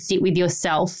 you need to sit with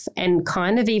yourself and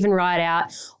kind of even write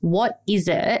out, what is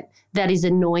it that is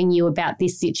annoying you about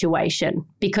this situation?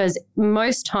 Because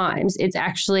most times it's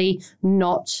actually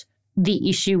not the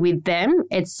issue with them.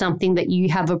 It's something that you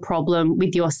have a problem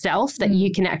with yourself that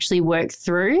you can actually work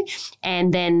through,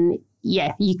 and then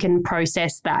yeah, you can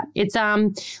process that. It's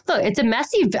look, it's a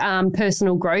massive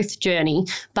personal growth journey,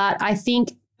 but I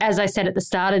think, as I said at the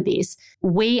start of this,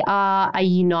 we are a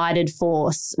united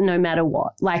force no matter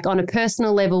what. Like on a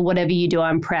personal level, whatever you do,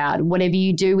 I'm proud. Whatever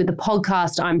you do with the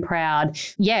podcast, I'm proud.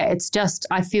 Yeah, it's just,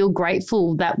 I feel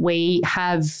grateful that we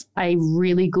have a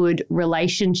really good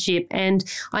relationship. And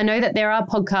I know that there are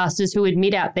podcasters who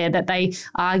admit out there that they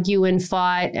argue and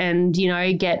fight and, you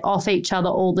know, get off each other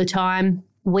all the time.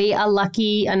 We are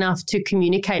lucky enough to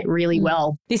communicate really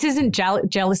well. This isn't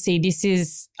jealousy. This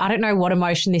is, I don't know what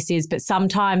emotion this is, but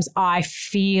sometimes I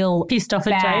feel pissed off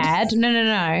at bad. Jayde.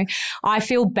 No. I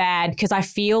feel bad because I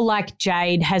feel like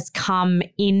Jayde has come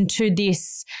into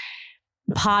this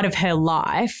part of her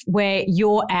life where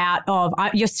you're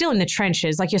you're still in the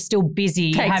trenches, like you're still busy.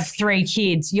 You have 3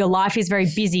 kids. Your life is very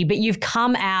busy, but you've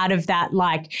come out of that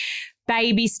like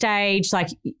baby stage. Like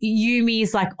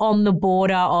Yumi's like on the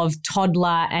border of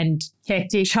toddler and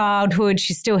hectic childhood.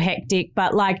 She's still hectic,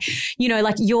 but like, you know,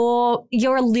 like you're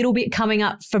a little bit coming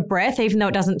up for breath, even though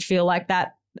it doesn't feel like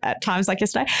that at times like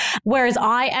yesterday. Whereas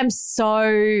I am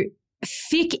so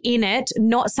thick in it,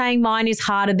 not saying mine is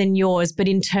harder than yours, but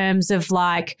in terms of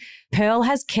like Pearl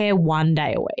has care 1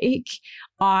 day a week.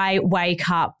 I wake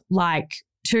up like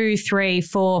 2, 3,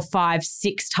 4, 5,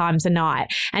 6 times a night.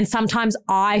 And sometimes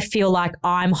I feel like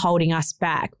I'm holding us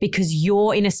back because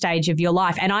you're in a stage of your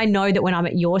life. And I know that when I'm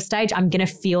at your stage, I'm going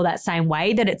to feel that same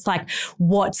way, that it's like,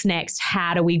 what's next?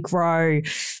 How do we grow?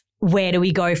 Where do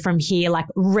we go from here? Like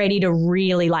ready to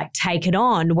really like take it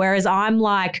on. Whereas I'm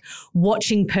like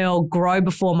watching Pearl grow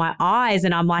before my eyes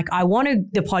and I'm like, I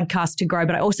want the podcast to grow,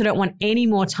 but I also don't want any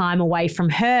more time away from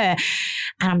her.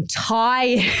 And I'm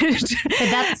tired. But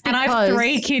that's because and I have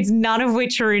 3 kids, none of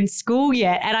which are in school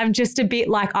yet. And I'm just a bit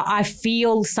like, I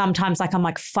feel sometimes like I'm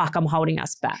like, fuck, I'm holding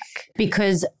us back.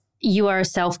 Because you are a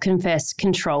self-confessed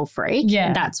control freak.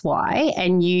 Yeah. That's why.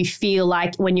 And you feel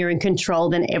like when you're in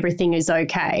control, then everything is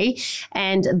okay.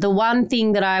 And the one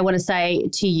thing that I want to say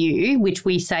to you, which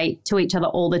we say to each other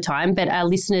all the time, but our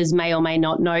listeners may or may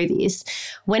not know this,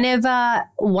 whenever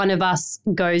one of us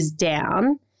goes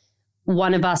down,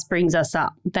 one of us brings us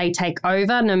up. They take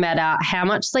over no matter how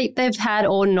much sleep they've had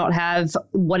or not have,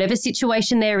 whatever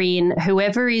situation they're in,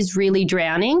 whoever is really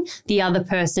drowning, the other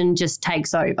person just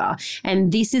takes over.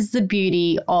 And this is the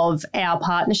beauty of our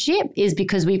partnership, is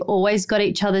because we've always got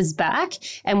each other's back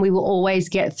and we will always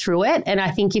get through it. And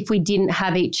I think if we didn't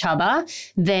have each other,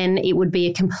 then it would be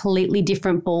a completely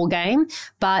different ball game.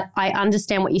 But I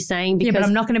understand what you're saying. Because but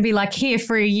I'm not going to be like, here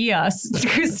for a year,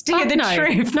 steer the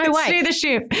trip. No way. Steer the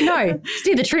ship. No.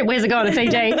 Steer the trip. Where's it going to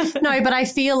Fiji? No, but I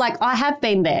feel like I have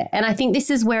been there. And I think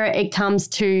this is where it comes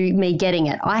to me getting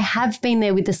it. I have been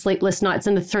there with the sleepless nights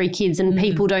and the 3 kids and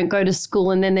people don't go to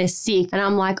school and then they're sick. And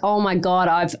I'm like, oh my God,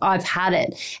 I've had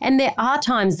it. And there are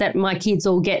times that my kids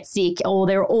all get sick or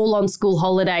they're all on school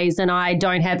holidays and I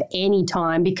don't have any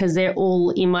time because they're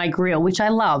all in my grill, which I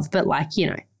love. But like, you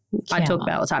know, I talk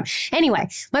about it all the time. Anyway,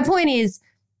 my point is,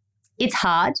 it's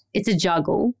hard. It's a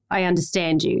juggle. I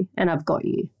understand you and I've got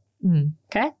you.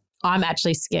 Okay. I'm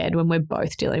actually scared when we're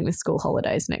both dealing with school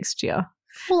holidays next year.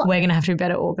 Well, we're going to have to be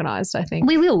better organised, I think.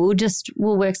 We will.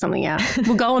 We'll work something out.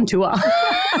 We'll go on tour.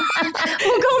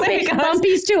 We'll go on Big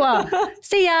Bumpy's tour.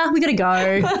 See ya. We got to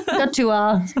go. Got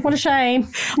tour. What a shame.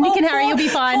 Nick and Harry, you'll be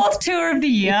fine. 4th tour of the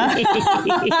year.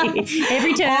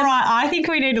 Every turn. All right. I think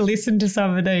we need to listen to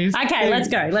some of these. Okay, let's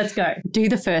go. Let's go. Do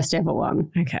the first ever one.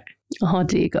 Okay. Oh,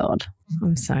 dear God.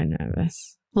 I'm so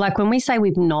nervous. Like when we say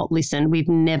we've not listened, we've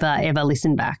never, ever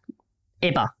listened back.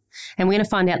 Ever. And we're going to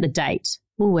find out the date.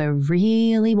 Oh, we're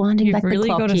really winding back the clock here.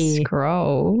 You've really got to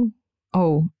scroll.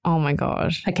 Oh my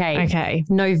God. Okay.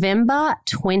 November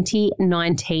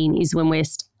 2019 is when we're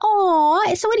so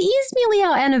it is nearly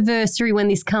our anniversary when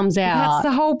this comes out. That's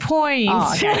the whole point.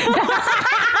 Oh, okay.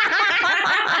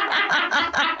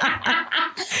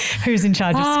 Who's in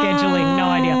charge of scheduling? No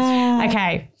idea.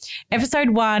 Okay.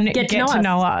 Episode 1, Get to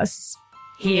know us.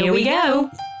 Here we go.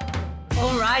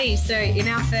 Alrighty, so in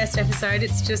our first episode,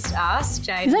 it's just us,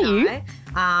 Jayde Is that and you? I.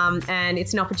 And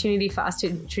it's an opportunity for us to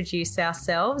introduce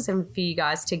ourselves and for you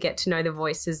guys to get to know the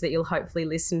voices that you'll hopefully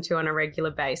listen to on a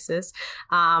regular basis.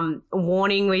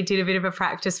 Warning, we did a bit of a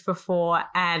practice before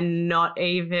and not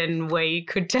even we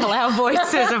could tell our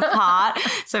voices apart.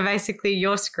 So basically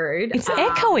you're screwed. It's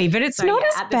echoey, but it's not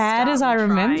as bad as I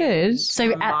remembered.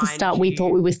 So at the start, we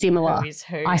thought we were similar.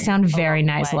 I sound very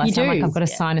nasal. I You sound do. like I've got a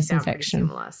sinus infection.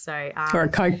 Similar. So, Or a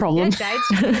coke problem. Yeah, Jade's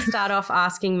just going to start off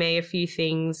asking me a few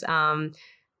things.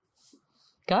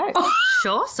 Go.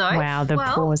 Sure. So, Wow, the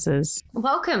pauses.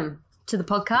 welcome to the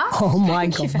podcast. Oh, my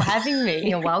Thank you God. for having me.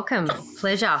 You're welcome.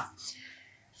 Pleasure.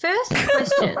 First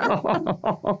question.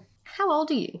 How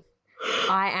old are you?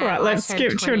 I am. Right, let's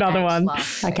skip to another one.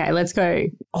 Okay, let's go.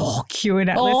 Oh, Q&A.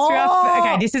 Let's do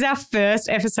okay, this is our first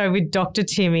episode with Dr.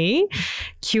 Timmy,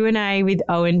 Q&A with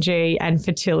ONG and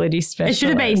fertility specialist. It should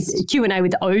have been Q&A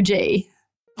with OG.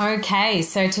 Okay,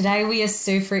 so today we are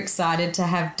super excited to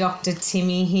have Dr.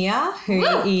 Timmy here, who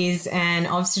is an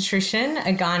obstetrician,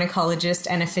 a gynecologist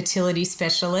and a fertility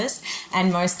specialist,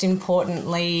 and most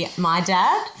importantly, my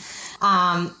dad.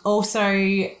 Also,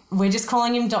 we're just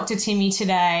calling him Dr. Timmy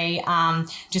today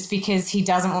just because he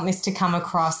doesn't want this to come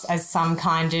across as some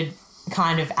kind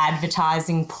of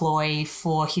advertising ploy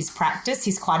for his practice.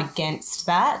 He's quite against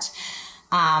that.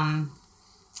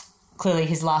 Clearly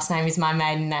his last name is my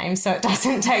maiden name, so it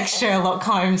doesn't take Sherlock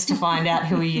Holmes to find out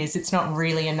who he is. It's not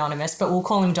really anonymous, but we'll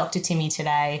call him Dr. Timmy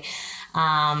today.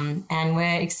 And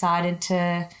we're excited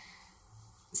to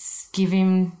give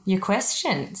him your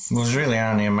questions. Well, it was really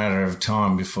only a matter of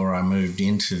time before I moved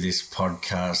into this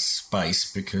podcast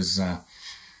space because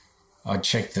I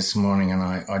checked this morning and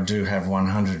I do have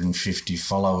 150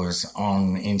 followers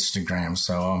on Instagram.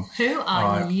 So who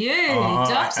are you,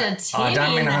 Dr. Timmy? I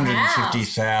don't mean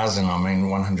 150,000. I mean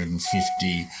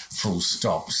 150 full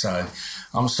stop. So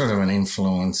I'm sort of an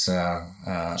influencer,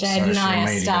 Jayde and I are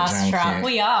starstruck.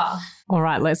 We are. All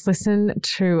right, let's listen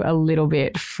to a little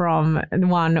bit from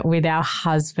one with our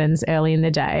husbands early in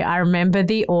the day. I remember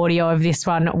the audio of this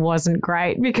one wasn't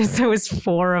great because there was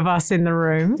 4 of us in the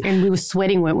room. And we were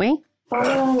sweating, weren't we?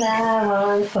 All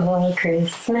I want for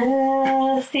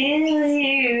Christmas is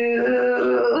you.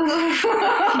 Is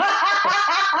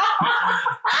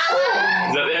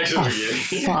that the actual beginning?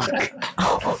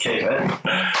 Fuck. Okay, man.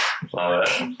 Love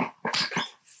it.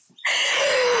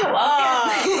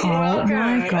 Oh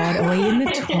my God, are we in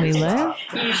the toilet?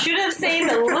 You should have seen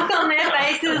the look on their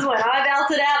faces when I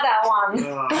belted out that one.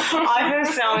 I feel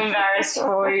so embarrassed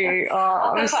for you.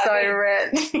 Oh, I'm so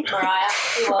red. Mariah,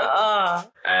 you want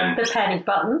And the panic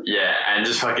button? yeah, and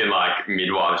just fucking like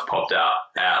midwives popped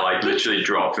out, like literally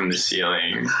dropped from the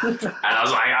ceiling. And I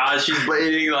was like, she's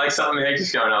bleeding, like something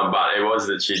hectic's going on. But it was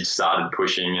that she'd started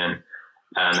pushing and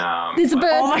There's a bird.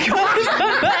 Oh my God.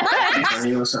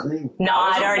 or something. No,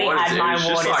 I'd already had my It was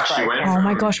just waters like she broken. went Oh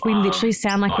my from, gosh, we literally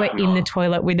sound like we're in the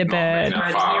toilet with a bird.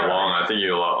 Not far along. I think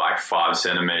you were like 5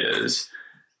 centimeters.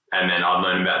 And then I'd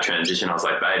learned about transition. I was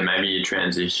like, babe, maybe you're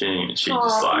transitioning. And she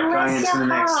just like, going into the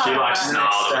next. she like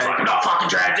snarled. I was like, I'm not fucking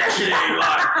transitioning.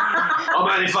 Like, I'm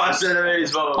only 5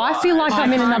 centimeters. Blah, blah, blah. I feel like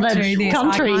I'm in another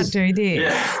country. I can't do this.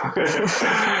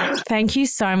 Yeah. Thank you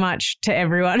so much to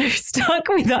everyone who stuck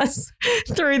with us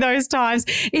through those times.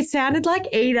 It sounded like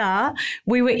either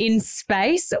we were in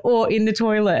space or in the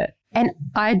toilet. And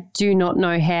I do not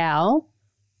know how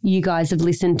you guys have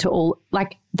listened to all,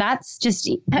 like, that's just,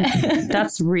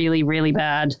 that's really, really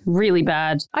bad. Really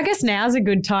bad. I guess now's a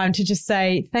good time to just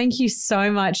say thank you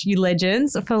so much, you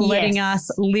legends, for letting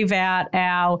us live out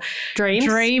our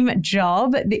dream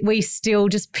job. We still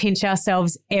just pinch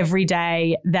ourselves every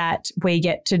day that we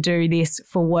get to do this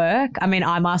for work. I mean,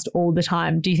 I'm asked all the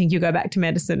time, do you think you'll go back to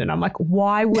medicine? And I'm like,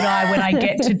 why would I when I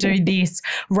get to do this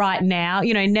right now?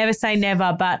 You know, never say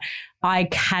never, but I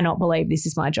cannot believe this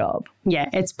is my job. Yeah,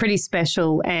 it's pretty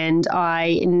special, and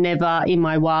I never in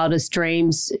my wildest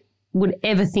dreams would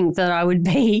ever think that I would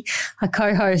be a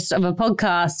co-host of a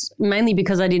podcast, mainly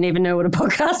because I didn't even know what a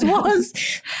podcast was.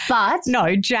 But no,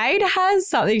 Jayde has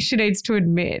something she needs to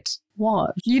admit.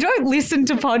 What? You don't listen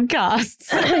to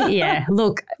podcasts. Yeah,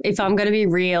 look, if I'm going to be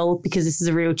real, because this is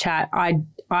a real chat, I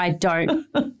don't.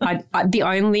 The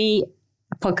only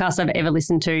podcast I've ever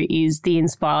listened to is The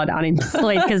Inspired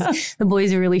Unemployed because the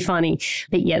boys are really funny.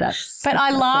 But yeah, that's. But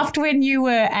I laughed when you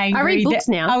were angry. I read books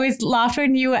now. I laughed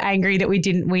when you were angry that we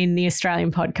didn't win the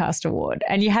Australian Podcast Award,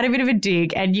 and you had a bit of a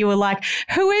dig, and you were like,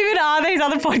 "Who even are these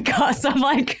other podcasts?" I'm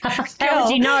like, "How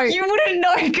would you know? You wouldn't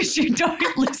know because you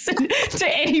don't listen to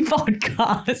any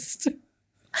podcast."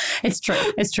 It's true.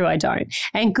 It's true. I don't.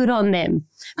 And good on them.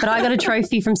 But I got a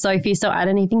trophy from Sophie, so I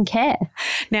don't even care.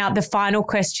 Now, the final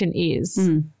question is,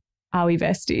 are we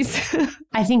besties?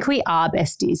 I think we are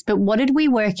besties. But what did we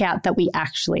work out that we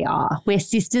actually are? We're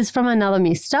sisters from another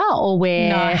mister, or we're...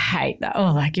 No, I hate that.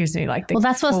 Oh, that gives me like the... Well,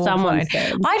 that's what someone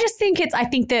said. I just think I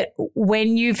think that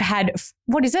when you've had,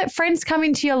 what is it? Friends come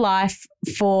into your life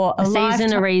for a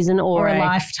season, a reason, or a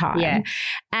lifetime. Yeah.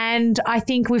 And I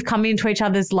think we've come into each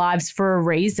other's lives for a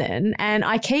reason. And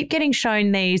I keep getting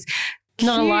shown these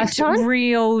Not a lifetime?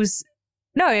 reels.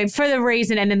 No, for the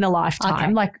reason and in the lifetime.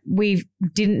 Okay. Like we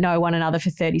didn't know one another for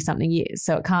 30-something years,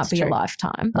 so it can't be true. a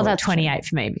lifetime. Oh, Well, that's 28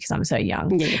 for me because I'm so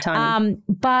young. Yeah, you're tiny.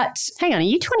 But Hang on, are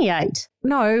you 28?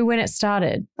 no, when it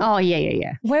started. Oh,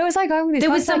 yeah. Where was I going with this? There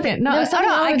One was something- second. No, there was something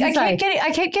I wanted to say.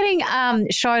 I keep getting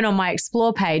shown on my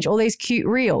Explore page all these cute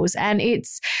reels, and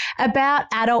it's about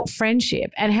adult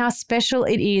friendship and how special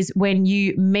it is when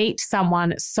you meet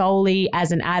someone solely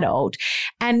as an adult,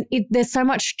 and there's so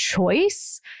much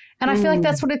choice. And I feel like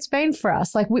that's what it's been for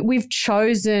us. Like we've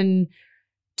chosen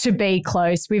to be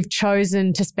close. We've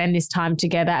chosen to spend this time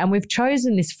together, and we've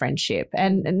chosen this friendship,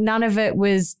 and none of it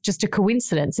was just a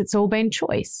coincidence. It's all been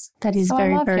choice. That is So I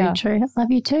very, love very you. true. I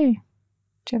love you too.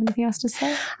 Do you have anything else to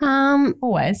say?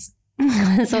 Always.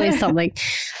 There's always something.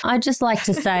 I'd just like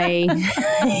to say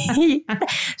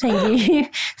thank you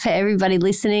for everybody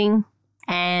listening.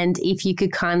 And if you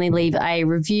could kindly leave a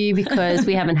review because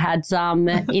we haven't had some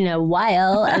in a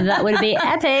while, that would be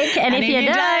epic. And if you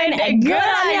don't, good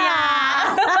on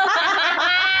ya!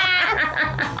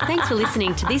 Thanks for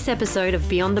listening to this episode of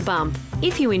Beyond the Bump.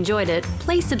 If you enjoyed it,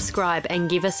 please subscribe and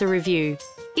give us a review.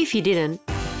 If you didn't,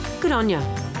 good on ya.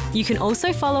 You can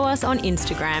also follow us on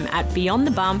Instagram at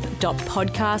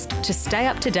beyondthebump.podcast to stay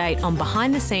up to date on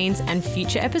behind the scenes and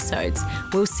future episodes.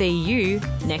 We'll see you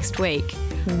next week.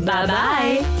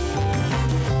 Bye-bye.